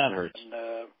 Yeah, it hurts.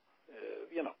 And,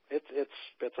 you know,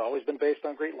 it's always been based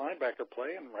on great linebacker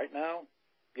play, and right now,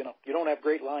 you know, you don't have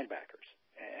great linebackers,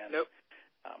 and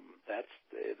that's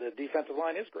the defensive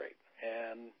line is great,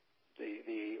 and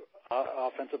the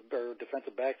offensive or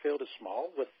defensive backfield is small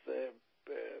with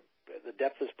the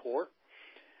depth is poor.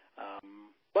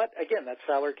 But again, that's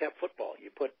salary cap football. You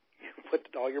put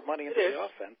all your money into the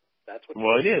offense. That's what.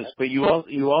 Well, it is, but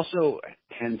you also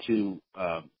tend to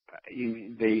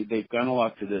they've gone a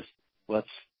lot to this. Let's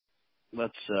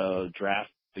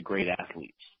draft the great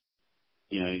athletes.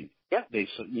 You know,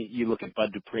 you look at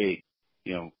Bud Dupree.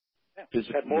 You know,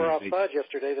 had more offsides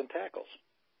yesterday than tackles.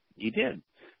 He did.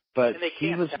 But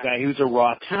he was a guy who's a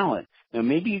raw talent. Now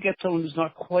maybe you get someone who's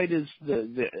not quite as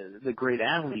the great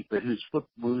athlete, but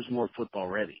who's more football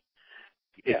ready.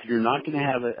 If you're not going to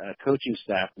have a coaching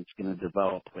staff that's going to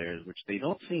develop players, which they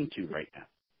don't seem to right now.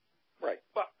 Right.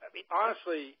 Well, I mean,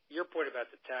 honestly, your point about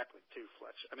the tackling too,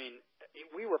 Fletch. I mean,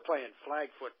 we were playing flag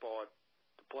football at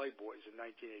the Playboys in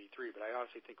 1983, but I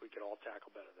honestly think we could all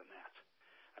tackle better than that.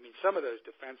 I mean, some of those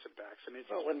defensive backs. I mean,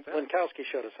 when Kowski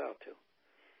showed us how to.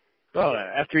 Well,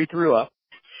 after he threw up,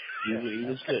 he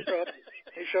was good.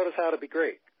 He showed us how to be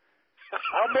great.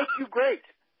 I'll make you great.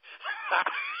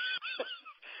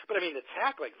 But I mean, the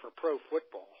tackling for pro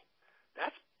football,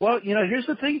 here's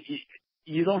the thing.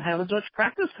 You don't have as much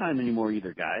practice time anymore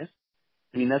either, guys.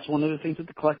 I mean, that's one of the things with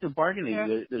the collective bargaining.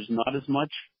 Yeah. There's not as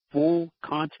much full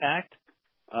contact.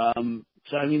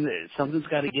 So, I mean, something's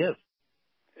got to give.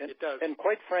 It does. And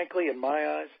quite frankly, in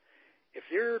my eyes, if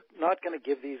you're not going to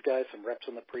give these guys some reps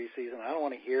in the preseason, I don't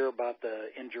want to hear about the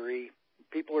injury.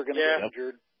 People are going to get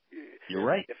injured. You're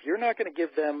right. If you're not going to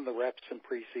give them the reps in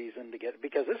preseason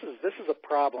because this is a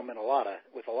problem with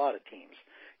a lot of teams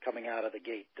coming out of the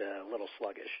gate a little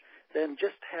sluggish, then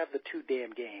just have the 2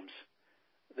 damn games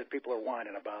that people are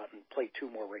whining about and play 2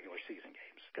 more regular season games.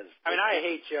 I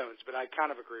hate Jones, but I kind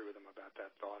of agree with him about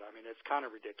that thought. I mean, it's kind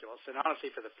of ridiculous. And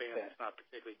honestly, for the fans, it's not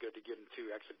particularly good to give them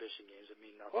 2 exhibition games that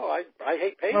mean nothing. Well, I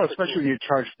hate paying for especially when you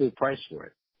charge full price for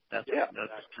it. That's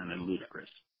kind of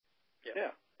ludicrous.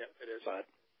 Yeah, it is. But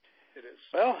it is.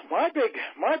 Well, my big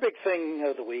thing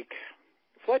of the week,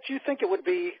 Fletch, you think it would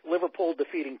be Liverpool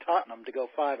defeating Tottenham to go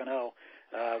 5-0,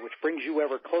 which brings you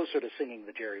ever closer to singing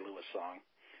the Jerry Lewis song.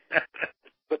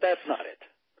 But that's not it.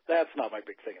 That's not my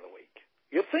big thing of the week.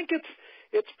 You think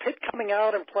it's Pitt coming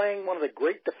out and playing one of the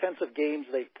great defensive games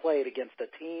they've played against a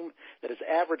team that has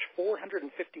averaged 452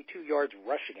 yards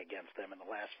rushing against them in the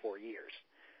last 4 years.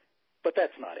 But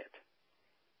that's not it.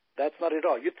 That's not it at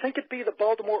all. You'd think it'd be the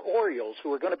Baltimore Orioles,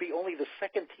 who are going to be only the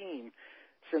second team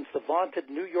since the vaunted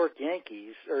New York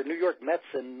Yankees or New York Mets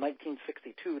in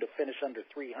 1962 to finish under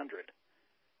 300.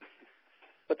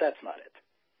 But that's not it.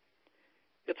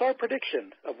 It's our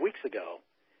prediction of weeks ago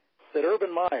that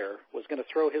Urban Meyer was going to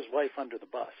throw his wife under the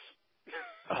bus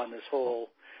on this whole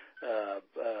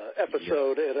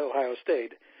episode at Ohio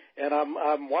State. And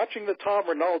I'm watching the Tom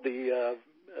Rinaldi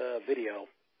video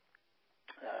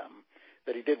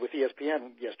that he did with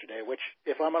ESPN yesterday, which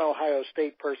if I'm an Ohio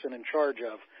State person in charge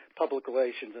of public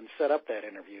relations and set up that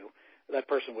interview, that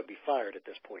person would be fired at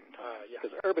this point in time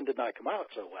because Urban did not come out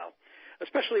so well,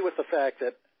 especially with the fact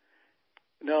that,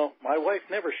 no, my wife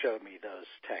never showed me those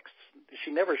texts. She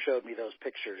never showed me those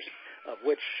pictures, of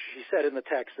which she said in the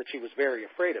text that she was very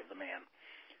afraid of the man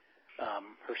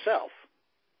herself.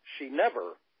 She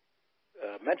never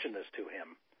mentioned this to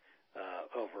him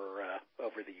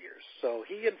over the years. So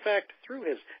he, in fact, threw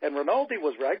his – and Rinaldi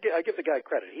was – I give the guy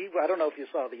credit. I don't know if you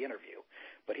saw the interview,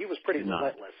 but he was pretty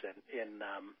relentless in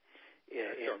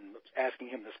asking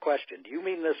him this question. Do you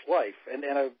mean this wife?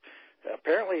 And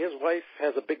apparently his wife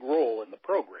has a big role in the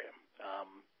program.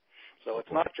 So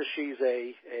it's not just she's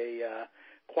a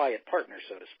quiet partner,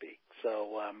 so to speak.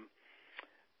 So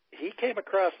he came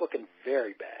across looking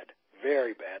very bad,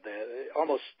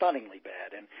 almost stunningly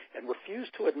bad, and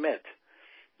refused to admit,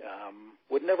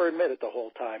 would never admit it the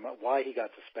whole time, why he got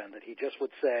suspended. He just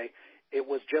would say, it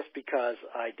was just because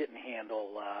I didn't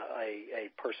handle a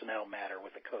personnel matter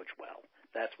with the coach well.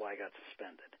 That's why I got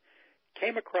suspended.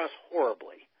 Came across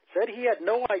horribly. Said he had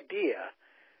no idea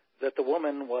that the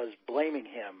woman was blaming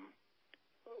him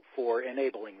for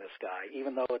enabling this guy,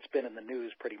 even though it's been in the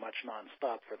news pretty much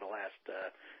nonstop for the last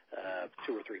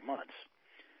 2 or 3 months.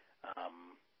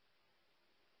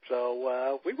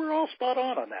 So we were all spot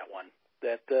on that one,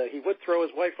 that he would throw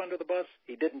his wife under the bus.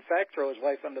 He did, in fact, throw his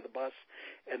wife under the bus,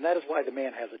 and that is why the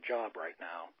man has a job right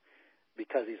now,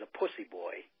 because he's a pussy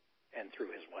boy and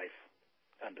threw his wife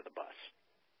under the bus.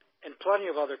 And plenty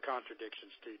of other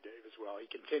contradictions, too, Dave, as well. He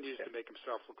continues to make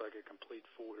himself look like a complete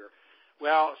fool here.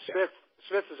 Well,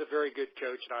 Smith is a very good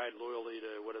coach, and I had loyalty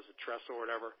to, Tressel or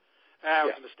whatever. That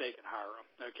was a mistake in hire him.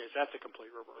 Okay, so that's a complete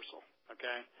reversal,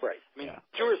 okay? Right. I mean,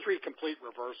 2 or 3 complete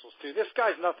reversals, too. This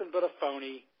guy's nothing but a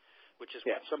phony, which is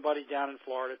what somebody down in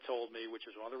Florida told me, which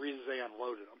is one of the reasons they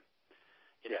unloaded him.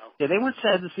 You know? Yeah, they weren't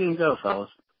sad to see him go, fellas.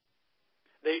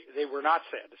 They were not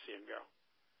sad to see him go.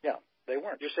 Yeah. They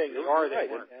weren't. You're saying they are, they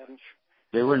weren't.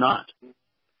 They were not.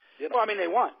 Well, I mean, they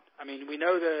won. I mean, we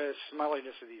know the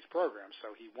smelliness of these programs,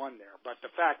 so he won there. But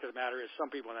the fact of the matter is some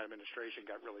people in that administration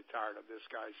got really tired of this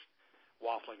guy's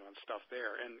waffling on stuff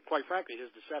there, and quite frankly,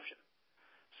 his deception.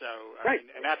 So, I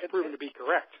mean, and that's proven to be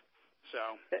correct. So,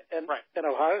 and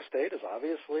Ohio State is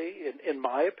obviously, in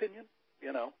my opinion,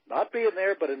 not being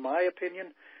there, but in my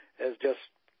opinion, has just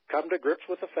come to grips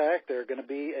with the fact they're going to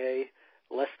be a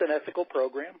less than ethical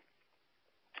program.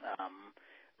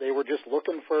 They were just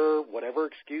looking for whatever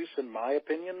excuse, in my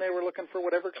opinion, they were looking for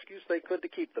whatever excuse they could to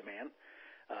keep the man.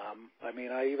 I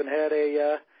mean, I even had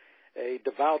a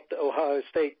devout Ohio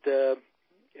State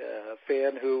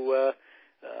fan who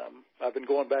I've been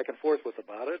going back and forth with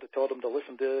about it. I told him to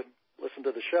listen to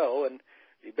the show, and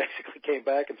he basically came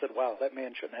back and said, "Wow, that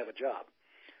man shouldn't have a job."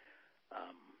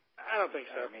 I don't think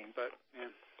so. I mean, but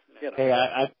you know. Hey,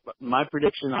 my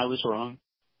prediction, I was wrong.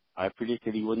 I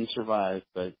predicted he wouldn't survive,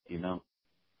 but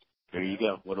there you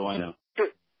go. What do I know?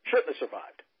 Shouldn't have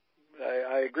survived.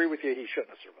 I agree with you. He shouldn't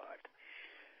have survived,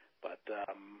 but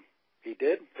he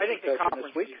did. I think the conference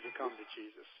this week needs to come to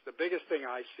Jesus. The biggest thing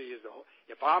I see is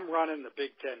if I'm running the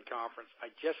Big Ten conference,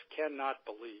 I just cannot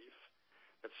believe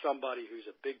that somebody who's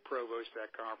a big provost of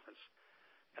that conference,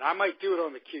 and I might do it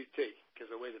on the QT because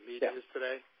the way the media is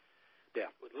today,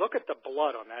 would look at the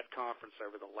blood on that conference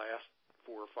over the last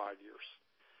 4 or 5 years.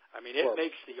 I mean, it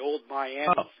makes the old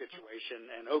Miami situation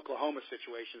and Oklahoma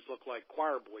situations look like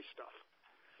choir boy stuff.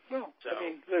 Well, I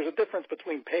mean, there's a difference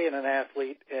between paying an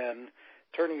athlete and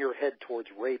turning your head towards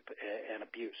rape and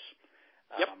abuse.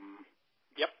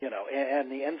 Yep. You know, and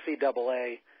the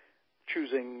NCAA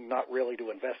choosing not really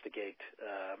to investigate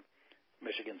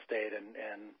Michigan State and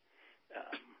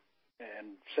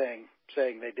saying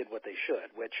they did what they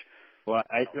should, which. Well,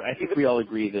 I think we all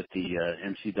agree that the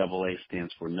NCAA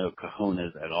stands for no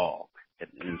cojones at all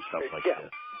and stuff like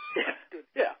this.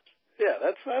 Yeah.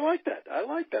 I like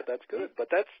that. That's good. But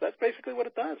that's basically what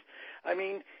it does. I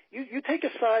mean, you take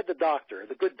aside the doctor,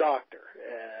 the good doctor,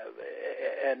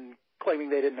 and claiming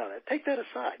they didn't know that. Take that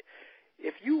aside.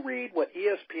 If you read what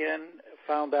ESPN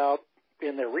found out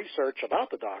in their research about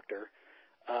the doctor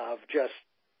of just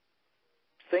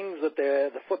things that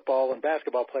the football and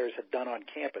basketball players had done on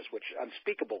campus, which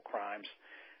unspeakable crimes,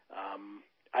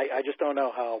 I just don't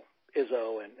know how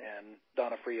Izzo and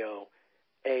Donofrio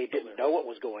didn't know what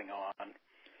was going on and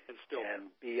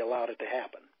B, allowed it to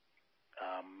happen.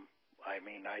 I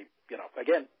mean,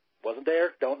 again, wasn't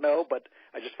there, don't know, but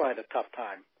I just find a tough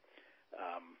time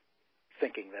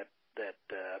thinking that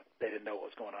they didn't know what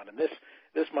was going on. And this,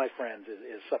 my friends,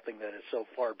 is something that is so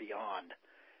far beyond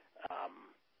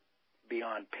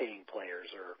paying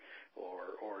players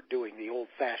or doing the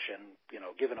old-fashioned,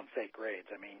 giving them fake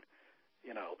grades. I mean,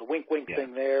 the wink-wink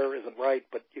thing there isn't right,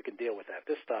 but you can deal with that.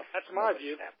 This stuff. That's my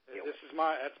view.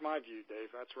 That's my view,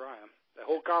 Dave. That's where I am. The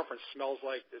whole conference smells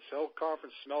like a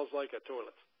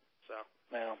toilet. So.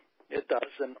 Well, it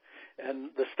does, and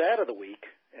the stat of the week,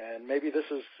 and maybe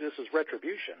this is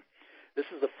retribution. This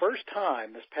is the first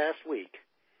time this past week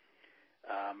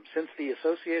since the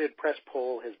Associated Press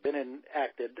poll has been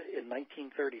enacted in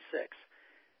 1936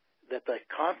 that the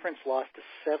conference lost to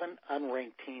 7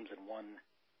 unranked teams in one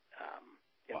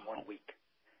week.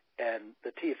 And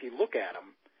if you look at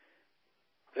them,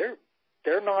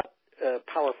 they're not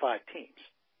Power 5 teams.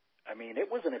 I mean,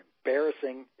 it was an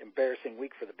embarrassing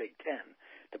week for the Big Ten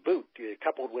to boot,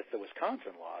 coupled with the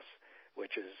Wisconsin loss,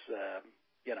 which is a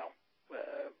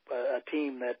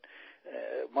team that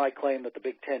might claim that the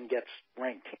Big Ten gets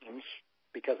ranked teams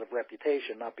because of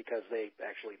reputation, not because they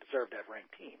actually deserve to have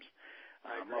ranked teams.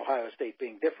 Ohio State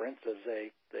being different, as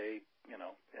they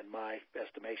in my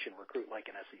estimation, recruit like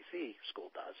an SEC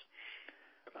school does.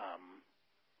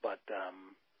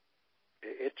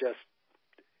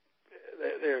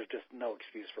 There's just no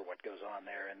excuse for what goes on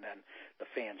there, and then the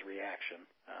fans' reaction,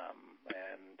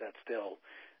 and that still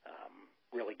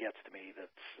really gets to me. That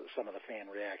some of the fan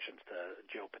reactions to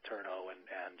Joe Paterno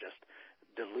and just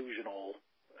delusional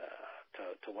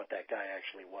to what that guy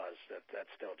actually was. That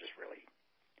still just really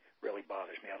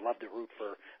bothers me. I'd love to root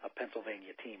for a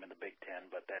Pennsylvania team in the Big Ten,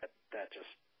 but that just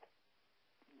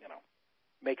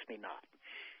makes me not.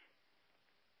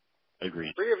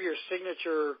 Agreed. 3 of your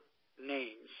signature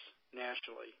names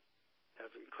nationally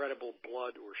have incredible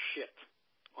blood or shit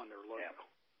on their logo. Yeah.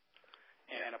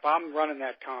 And if I'm running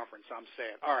that conference, I'm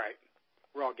saying, all right,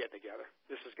 we're all getting together.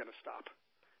 This is going to stop.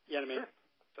 You know what I mean?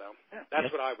 Sure. So that's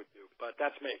what I would do, but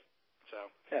that's me. So,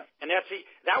 and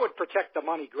that would protect the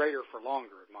money greater for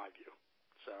longer, in my view.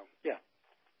 So,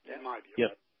 in my view.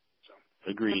 Yep. So,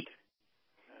 agreed.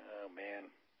 Oh man.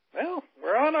 Well,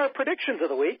 we're on our predictions of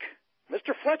the week.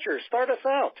 Mr. Fletcher, start us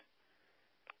out.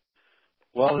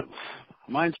 Well,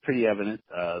 mine's pretty evident.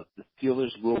 The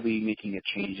Steelers will be making a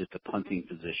change at the punting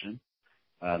position.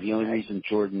 The only reason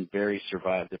Jordan Berry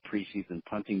survived the preseason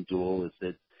punting duel is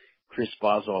that Chris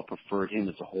Boswell preferred him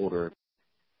as a holder.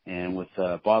 And with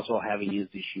Boswell having his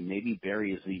issue, maybe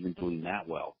Berry isn't even doing that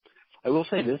well. I will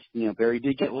say this, Berry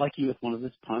did get lucky with one of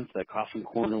his punts, that coffin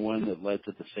corner one that led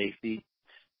to the safety.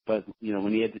 But,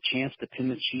 when he had the chance to pin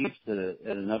the Chiefs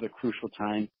at another crucial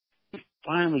time, he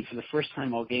finally, for the first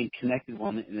time all game, connected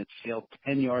one, and it sailed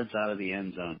 10 yards out of the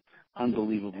end zone.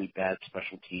 Unbelievably bad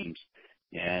special teams,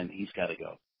 and he's got to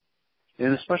go.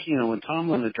 And especially, when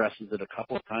Tomlin addresses it a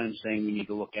couple of times saying we need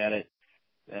to look at it,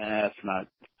 that's not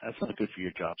good for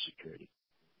your job security.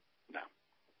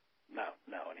 No,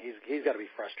 and he's got to be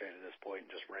frustrated at this point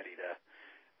and just ready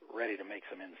to make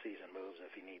some in-season moves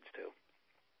if he needs to.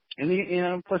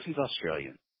 And plus he's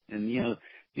Australian, and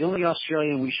the only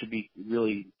Australian we should be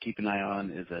really keep an eye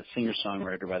on is a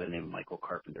singer-songwriter by the name of Michael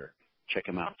Carpenter. Check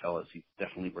him out, fellas. He's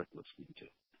definitely worth listening to.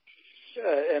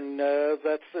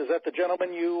 Is that the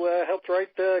gentleman you helped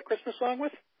write the Christmas song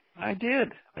with? I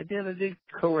did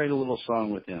co-write a little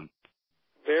song with him.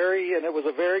 And it was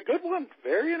a very good one,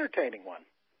 very entertaining one.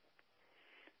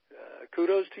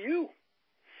 Kudos to you.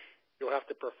 You'll have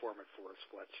to perform it for us,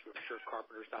 Fletch. I'm sure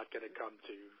Carpenter's not going to come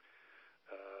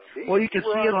to. Well, you can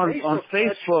see it on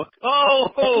Facebook.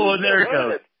 Oh, there it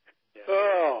goes. Yeah,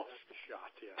 oh, that's the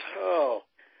shot. Yeah. Oh,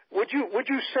 would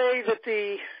you say that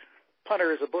the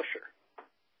punter is a busher?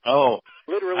 Oh,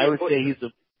 literally. I would say he's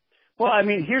a. Well, I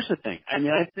mean, here's the thing. I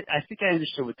mean, I think I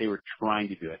understood what they were trying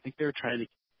to do. I think they were trying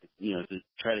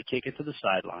to kick it to the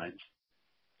sidelines.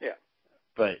 Yeah.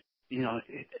 But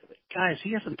guys,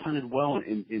 he hasn't punted well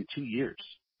in 2 years.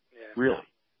 Yeah. Really?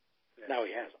 Yeah. No,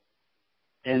 he hasn't.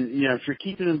 And if you're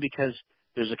keeping him because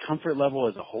there's a comfort level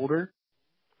as a holder,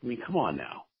 I mean, come on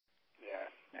now. Yeah,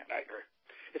 I agree.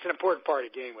 It's an important part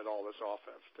of the game with all this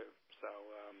offense too. So,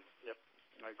 yep,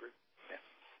 I agree. Yeah,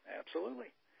 absolutely.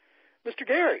 Mr.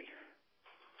 Gary.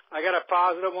 I got a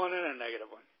positive one and a negative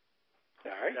one.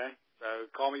 All right. Okay. So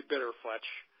call me bitter, Fletch.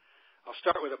 I'll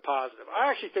start with a positive. I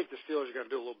actually think the Steelers are going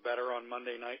to do a little better on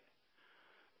Monday night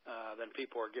than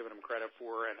people are giving them credit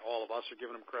for, and all of us are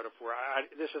giving them credit for.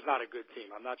 This is not a good team.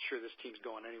 I'm not sure this team's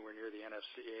going anywhere near the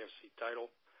NFC, AFC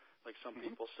title, like some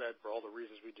people said, for all the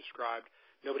reasons we described.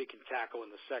 Nobody can tackle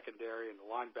in the secondary, and the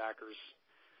linebackers.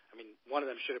 I mean, one of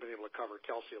them should have been able to cover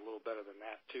Kelsey a little better than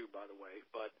that, too, by the way.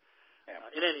 But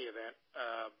in any event,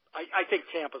 I think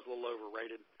Tampa's a little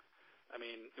overrated. I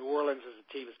mean, New Orleans as a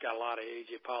team has got a lot of age.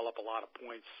 You pile up a lot of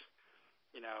points.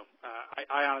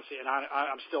 I honestly, and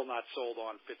I'm still not sold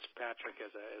on Fitzpatrick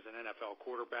as an NFL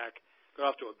quarterback.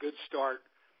 Got off to a good start.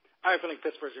 I have a feeling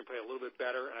Pittsburgh's going to play a little bit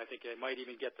better, and I think they might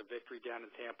even get the victory down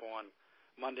in Tampa on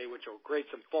Monday, which will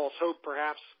create some false hope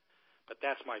perhaps. But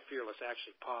that's my fearless,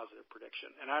 actually positive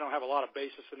prediction. And I don't have a lot of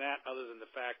basis in that other than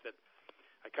the fact that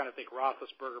I kind of think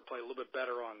Roethlisberger played a little bit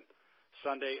better on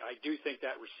Sunday. I do think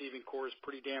that receiving core is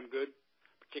pretty damn good,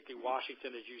 particularly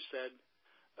Washington, as you said,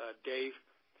 Dave.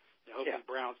 Hopefully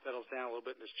Brown settles down a little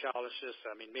bit in his childishness.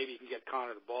 I mean, maybe he can get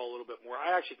Connor the ball a little bit more.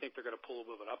 I actually think they're going to pull a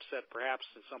little bit of an upset, perhaps,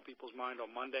 in some people's mind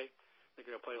on Monday. They're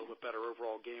going to play a little bit better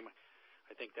overall game.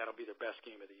 I think that'll be their best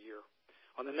game of the year.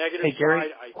 On the negative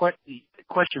Gary, side,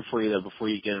 question for you, though, before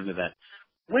you get into that.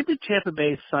 When did Tampa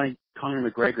Bay sign Conor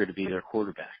McGregor to be their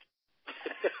quarterback?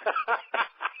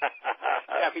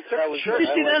 If he took the shirt,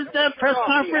 did you see that press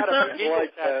conference?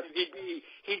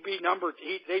 They'd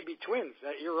be twins.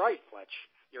 You're right, Fletch.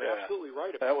 You're absolutely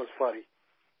right about that. Was funny.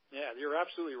 Yeah, you're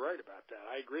absolutely right about that.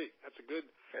 I agree. That's a good.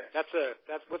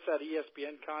 That's what's that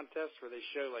ESPN contest where they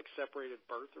show like separated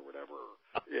birth or whatever.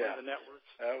 The networks.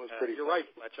 That was pretty. You're funny.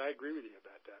 right, Fletch. I agree with you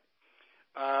about that.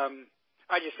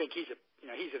 I just think he's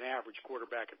an average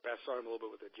quarterback at best. Saw him a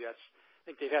little bit with the Jets.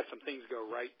 I think they've had some things go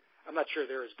right. I'm not sure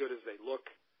they're as good as they look.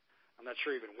 I'm not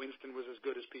sure even Winston was as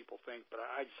good as people think, but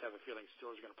I just have a feeling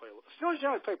Steelers are going to play. Steelers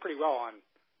generally play pretty well on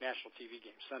national TV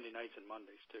games, Sunday nights and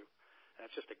Mondays too. And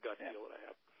that's just a gut feel that I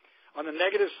have. On the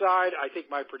negative side, I think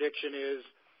my prediction is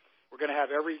we're going to have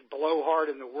every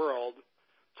blowhard in the world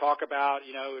talk about,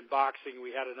 in boxing we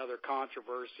had another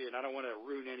controversy, and I don't want to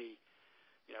ruin any.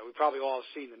 We probably all have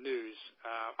seen the news.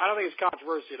 I don't think it's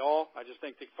controversy at all. I just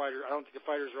think I don't think the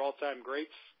fighters are all-time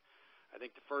greats. I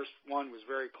think the first one was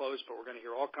very close, but we're going to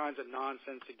hear all kinds of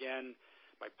nonsense again.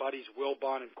 My buddies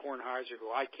Wilbon and Kornheiser,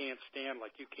 who I can't stand,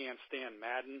 like you can't stand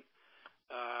Madden,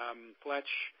 Fletch.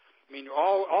 I mean,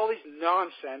 all these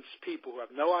nonsense people who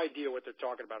have no idea what they're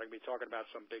talking about are going to be talking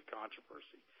about some big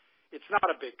controversy. It's not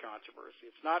a big controversy.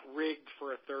 It's not rigged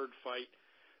for a third fight.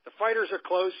 The fighters are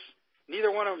close.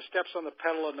 Neither one of them steps on the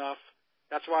pedal enough.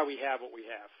 That's why we have what we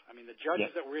have. I mean, the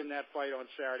judges that were in that fight on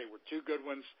Saturday were two good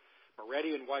ones.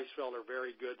 Moretti and Weisfeld are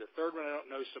very good. The third one I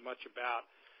don't know so much about.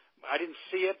 I didn't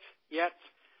see it yet.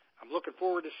 I'm looking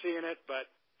forward to seeing it, but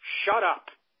shut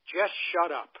up. Just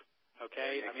shut up,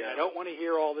 okay? I mean, I don't want to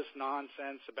hear all this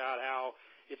nonsense about how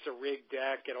it's a rigged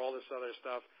deck and all this other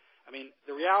stuff. I mean,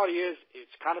 the reality is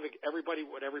it's kind of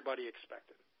what everybody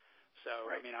expected. So,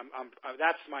 I mean,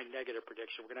 that's my negative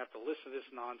prediction. We're going to have to listen to this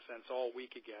nonsense all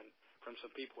week again from some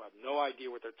people who have no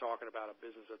idea what they're talking about, a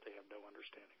business that they have no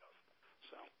understanding of.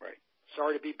 So,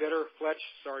 sorry to be bitter, Fletch.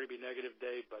 Sorry to be negative,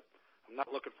 Dave, but I'm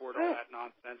not looking forward to all that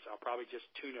nonsense. I'll probably just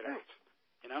tune it out.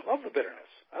 Love the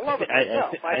bitterness. I love it I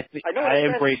myself. I know I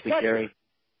embrace it, Gary.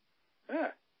 Yeah,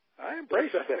 I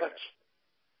embrace the bitterness.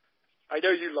 I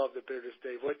know you love the bitterness,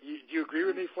 Dave. Do you agree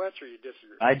with me, Fletch, or you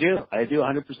disagree? I do,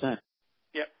 100%.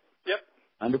 Yep.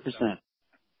 100%.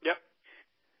 Yep.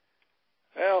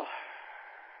 Well,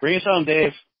 bring us home,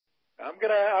 Dave. I'm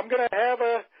gonna have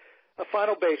a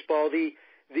final baseball.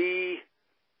 The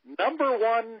number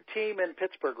one team in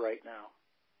Pittsburgh right now,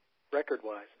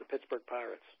 record-wise, the Pittsburgh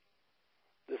Pirates.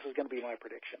 This is going to be my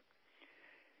prediction.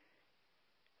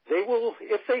 They will,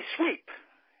 if they sweep,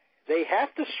 they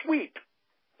have to sweep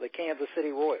the Kansas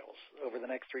City Royals over the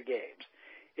next 3 games.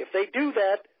 If they do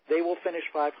that, they will finish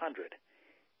 500.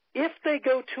 If they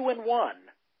go 2-1,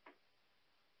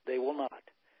 they will not.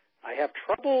 I have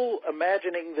trouble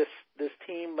imagining this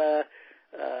team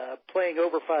playing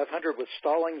over 500 with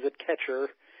Stallings at catcher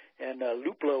and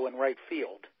Luplow in right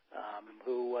field,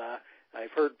 who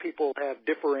I've heard people have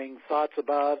differing thoughts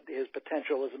about his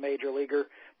potential as a major leaguer.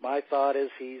 My thought is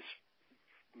he's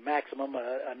maximum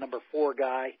a number 4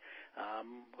 guy,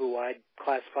 who I'd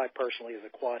classify personally as a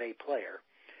quad A player.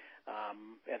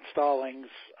 And Stallings,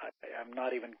 I'm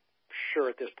not even sure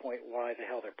at this point why the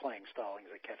hell they're playing Stallings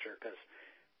at catcher, because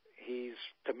he's,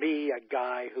 to me, a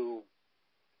guy who,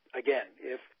 again,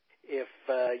 if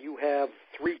you have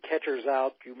 3 catchers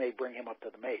out, you may bring him up to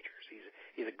the majors.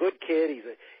 He's a good kid.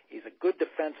 He's a good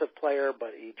defensive player,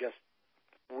 but he just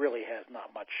really has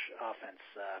not much offense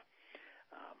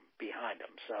behind him.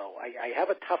 So I have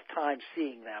a tough time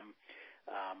seeing them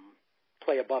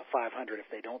play above 500 if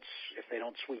they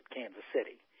don't sweep Kansas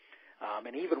City.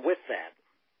 And even with that,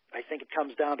 I think it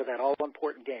comes down to that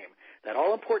all-important game. That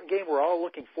all-important game we're all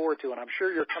looking forward to, and I'm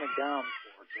sure you're coming down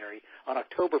for it, Gary, on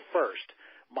October 1st,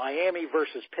 Miami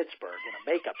versus Pittsburgh in a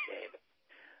makeup game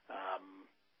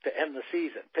to end the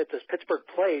season. Pittsburgh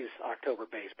plays October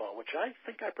baseball, which I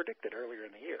think I predicted earlier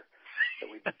in the year that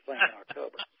we'd be playing in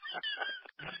October.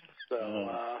 So,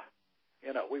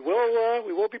 we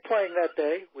will be playing that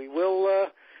day. We will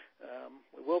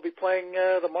be playing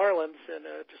the Marlins in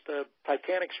just a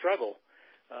titanic struggle.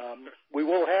 We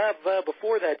will have,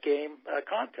 before that game, a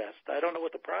contest. I don't know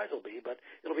what the prize will be, but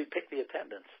it'll be pick the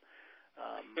attendance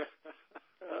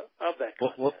of that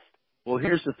contest. Well,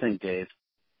 here's the thing, Dave.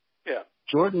 Yeah.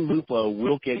 Jordan Luplow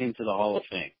will get into the Hall of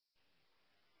Fame.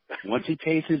 Once he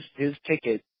pays his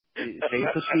ticket, pays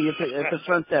the fee at the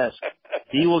front desk,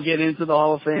 he will get into the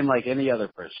Hall of Fame like any other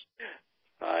person.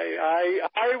 I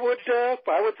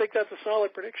would think that's a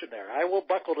solid prediction there. I will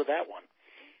buckle to that one.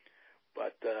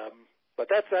 But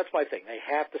that's my thing. They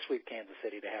have to sweep Kansas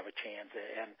City to have a chance,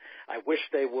 and I wish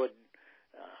they would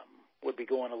be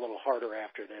going a little harder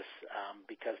after this,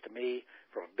 because to me,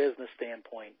 from a business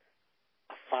standpoint,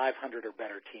 a 500 or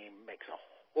better team makes it a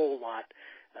whole lot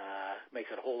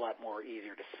more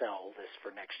easier to sell this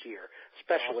for next year,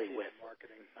 especially with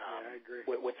marketing. I agree.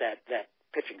 With that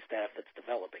pitching staff that's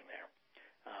developing there.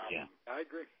 I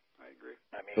agree.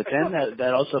 I But mean, then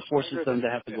that also forces them to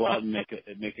have to go out and make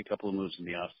a couple of moves in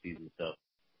the off season. So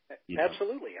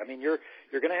absolutely. I mean, you're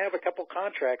going to have a couple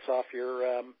contracts off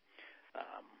your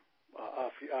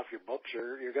off your books.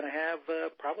 You're going to have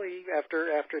probably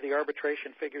after the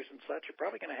arbitration figures and such, you're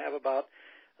probably going to have about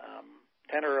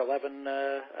 10 or 11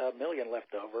 million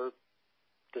left over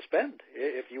to spend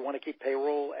if you want to keep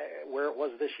payroll where it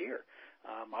was this year.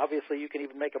 Obviously, you can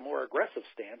even make a more aggressive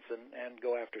stance and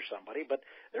go after somebody, but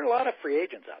there are a lot of free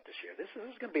agents out this year. This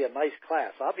is going to be a nice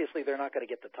class. Obviously, they're not going to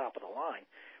get the top of the line,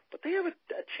 but they have a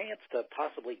chance to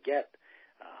possibly get,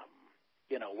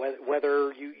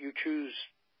 whether you choose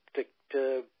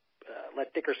to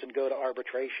let Dickerson go to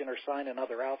arbitration or sign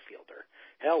another outfielder.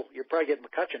 Hell, you're probably getting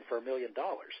McCutchen for $1 million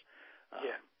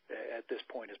at this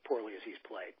point, as poorly as he's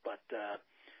played. But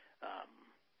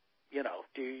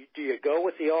do you go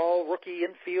with the all rookie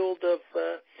infield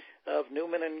of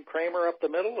Newman and Kramer up the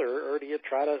middle, or do you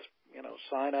try to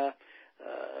sign a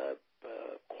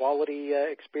quality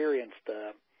experienced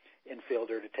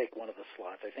infielder to take one of the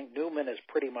slots? I think Newman is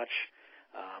pretty much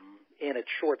in at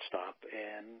shortstop,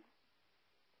 and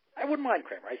I wouldn't mind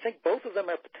Kramer. I think both of them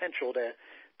have potential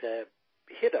to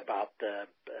hit about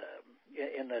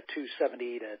in the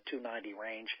 270 to 290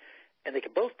 range. And they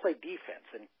can both play defense,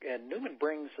 and Newman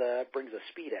brings a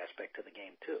speed aspect to the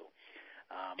game too.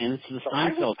 And it's the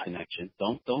Seinfeld connection.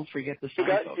 Don't forget the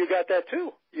Seinfeld. You got that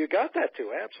too.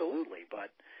 Absolutely. But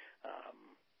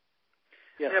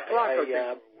Polanco thing's a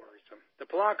little worrisome. The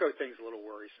Polanco thing's a little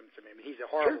worrisome to me. I mean, he's a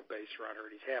horrible base runner,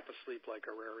 and he's half asleep like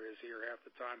Herrera is here half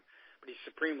the time. But he's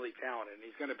supremely talented, and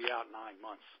he's going to be out 9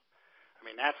 months. I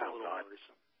mean, that's a little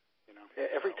worrisome.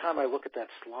 Every time I look at that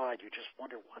slide, you just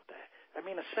wonder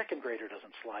a second grader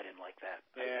doesn't slide in like that.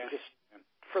 Yeah. Just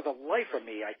for the life of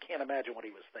me, I can't imagine what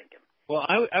he was thinking. Well,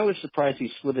 I was surprised he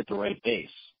slid at the right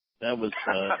base. That was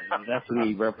that for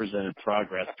me represented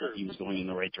progress that he was going in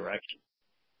the right direction.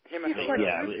 Him and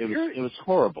it was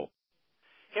horrible.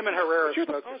 Him and Herrera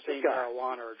smoke the same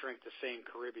marijuana or drink the same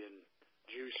Caribbean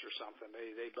juice or something.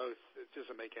 They both, it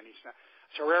doesn't make any sense.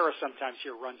 So Herrera sometimes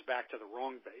here runs back to the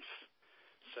wrong base.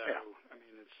 So, yeah. I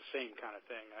mean, it's the same kind of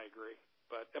thing. I agree.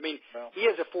 But, I mean, he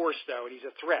is a force, though, and he's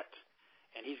a threat.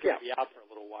 And he's going to be out for a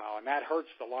little while, and that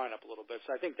hurts the lineup a little bit.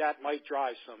 So I think that might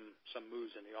drive some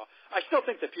moves in the off. I still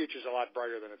think the future's a lot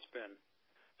brighter than it's been.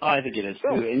 Oh, I think it is,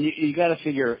 too. And you got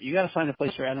to find a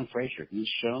place for Adam Frazier.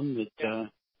 He's shown that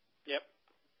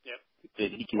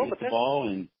that he can hit the ball,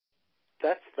 and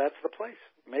that's the place.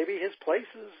 Maybe his place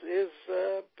is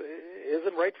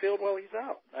in right field while he's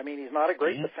out. I mean, he's not a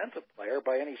great defensive player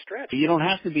by any stretch. But you don't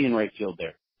have to be in right field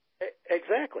there.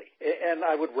 Exactly. And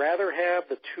I would rather have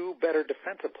the two better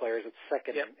defensive players at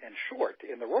second and short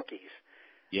in the rookies.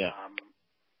 Yeah.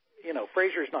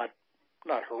 Frazier's not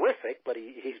horrific, but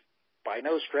he's by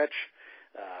no stretch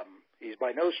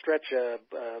a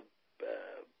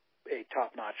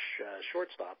top-notch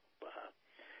shortstop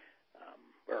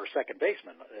or second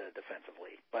baseman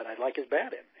defensively, but I like his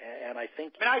bat in, and I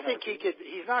think. I think he could.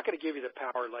 He's not going to give you the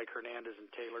power like Hernandez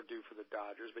and Taylor do for the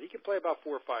Dodgers, but he can play about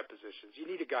 4 or 5 positions. You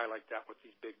need a guy like that with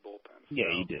these big bullpens. Yeah,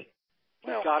 you do.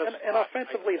 Well, and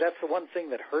offensively, that's the one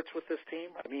thing that hurts with this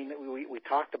team. I mean, we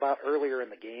talked about earlier in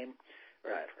the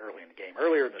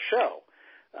show,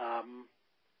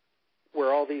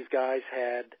 where all these guys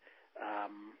had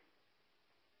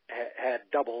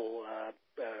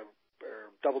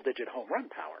double-digit home run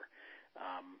power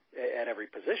at every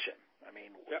position. I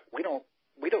mean,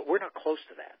 we're not close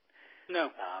to that. No.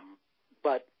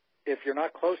 But if you're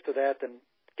not close to that, then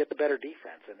get the better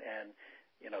defense and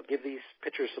give these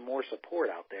pitchers some more support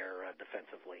out there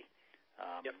defensively.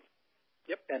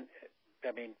 Yep. And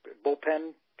I mean,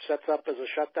 bullpen sets up as a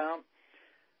shutdown.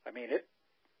 I mean,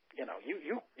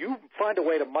 you find a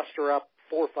way to muster up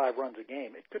 4 or 5 runs a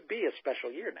game. It could be a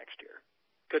special year next year.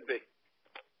 Could be.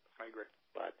 I agree.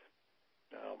 But,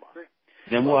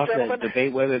 then we'll have to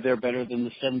debate whether they're better than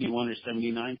the 71 or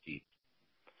 79 team.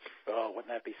 Oh,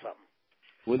 wouldn't that be something?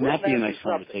 Wouldn't that be a nice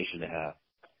conversation to have?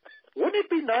 Wouldn't it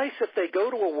be nice if they go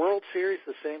to a World Series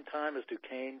the same time as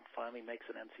Duquesne finally makes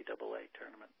an NCAA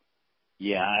tournament?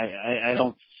 Yeah, I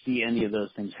don't see any of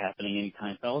those things happening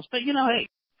anytime, fellas. But, hey.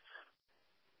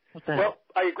 What the hell?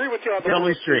 I agree with you on the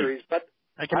World Series, but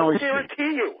I'm going to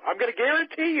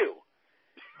guarantee you,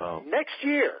 next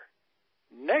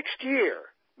year,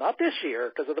 not this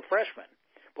year because of the freshmen,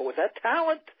 but with that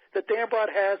talent that Dambrot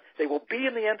has, they will be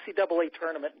in the NCAA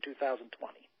tournament in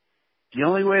 2020. The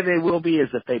only way they will be is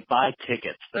if they buy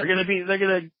tickets. They're going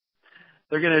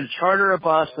to charter a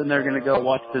bus and they're going to go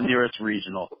watch the nearest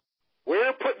regional.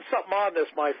 We're putting something on this,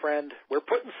 my friend. We're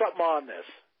putting something on this.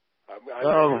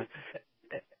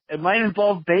 It might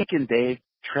involve bacon, Dave.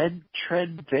 Tread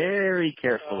very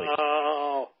carefully.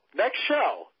 Next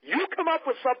show, you come up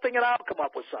with something and I'll come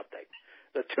up with something.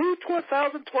 The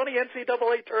 2020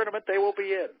 NCAA tournament they will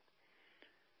be in.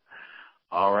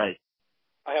 All right.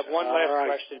 I have one last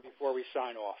question before we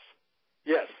sign off.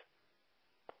 Yes.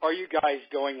 Are you guys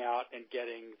going out and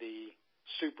getting the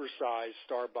supersized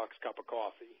Starbucks cup of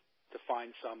coffee to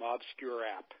find some obscure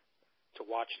app to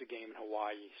watch the game in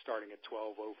Hawaii starting at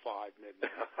 12:05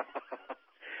 midnight?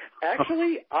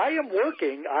 Actually, I am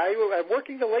working. I'm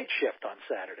working the late shift on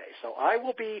Saturday, so I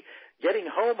will be getting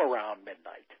home around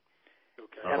midnight.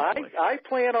 Okay. And I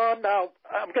plan on now.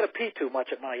 I'm going to pee too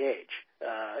much at my age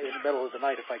in the middle of the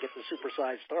night if I get the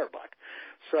supersized Starbucks.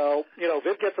 So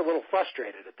Viv gets a little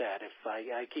frustrated at that if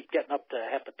I keep getting up to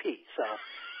have to pee. So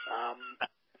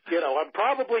I'm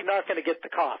probably not going to get the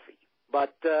coffee,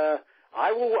 but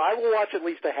I will watch at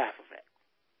least a half of it.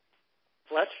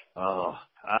 Fletch? Oh,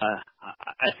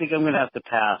 I think I'm going to have to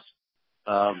pass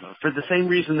for the same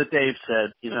reason that Dave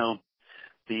said.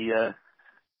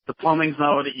 The plumbing's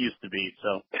not what it used to be.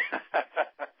 So,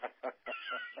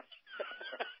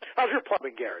 how's your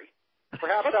plumbing, Gary?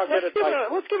 Perhaps I'll get it.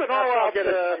 Let's give it all. I'll get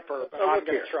a paper. I'm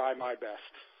going to try my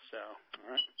best. So, all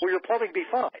right. Will your plumbing be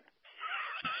fine?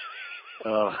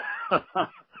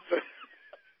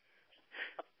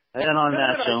 And on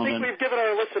that, gentlemen, I think we've given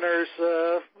our listeners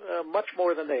much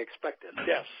more than they expected.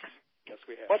 Yes,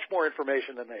 we have. Much more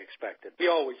information than they expected. We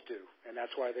always do, and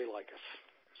that's why they like us.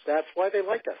 That's why they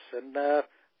like us, and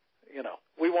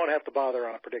we won't have to bother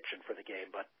on a prediction for the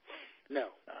game, but no.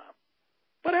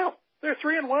 But hell, they're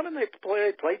 3-1, and they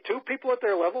played 2 people at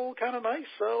their level, kind of nice.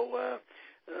 So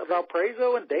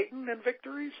Valparaiso and Dayton in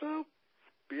victory. So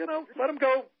let them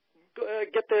go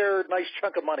get their nice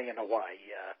chunk of money in Hawaii.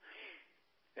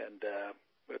 And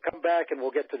we'll come back and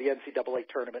we'll get to the NCAA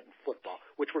tournament in football,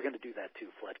 which we're going to do that too,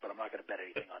 Fletch, but I'm not going to bet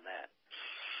anything on that.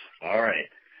 All right.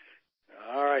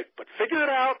 All right, but figure it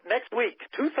out next week,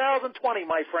 2020,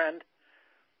 my friend.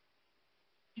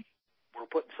 We're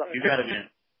putting something. You got it, man.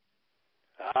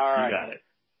 All right. You got it.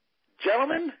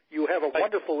 Gentlemen, you have a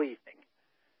wonderful evening.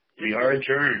 We are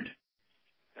adjourned.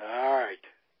 All right.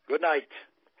 Good night.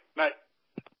 Night.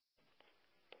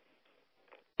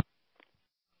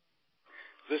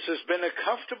 This has been a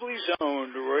Comfortably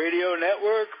Zoned Radio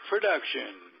Network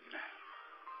production.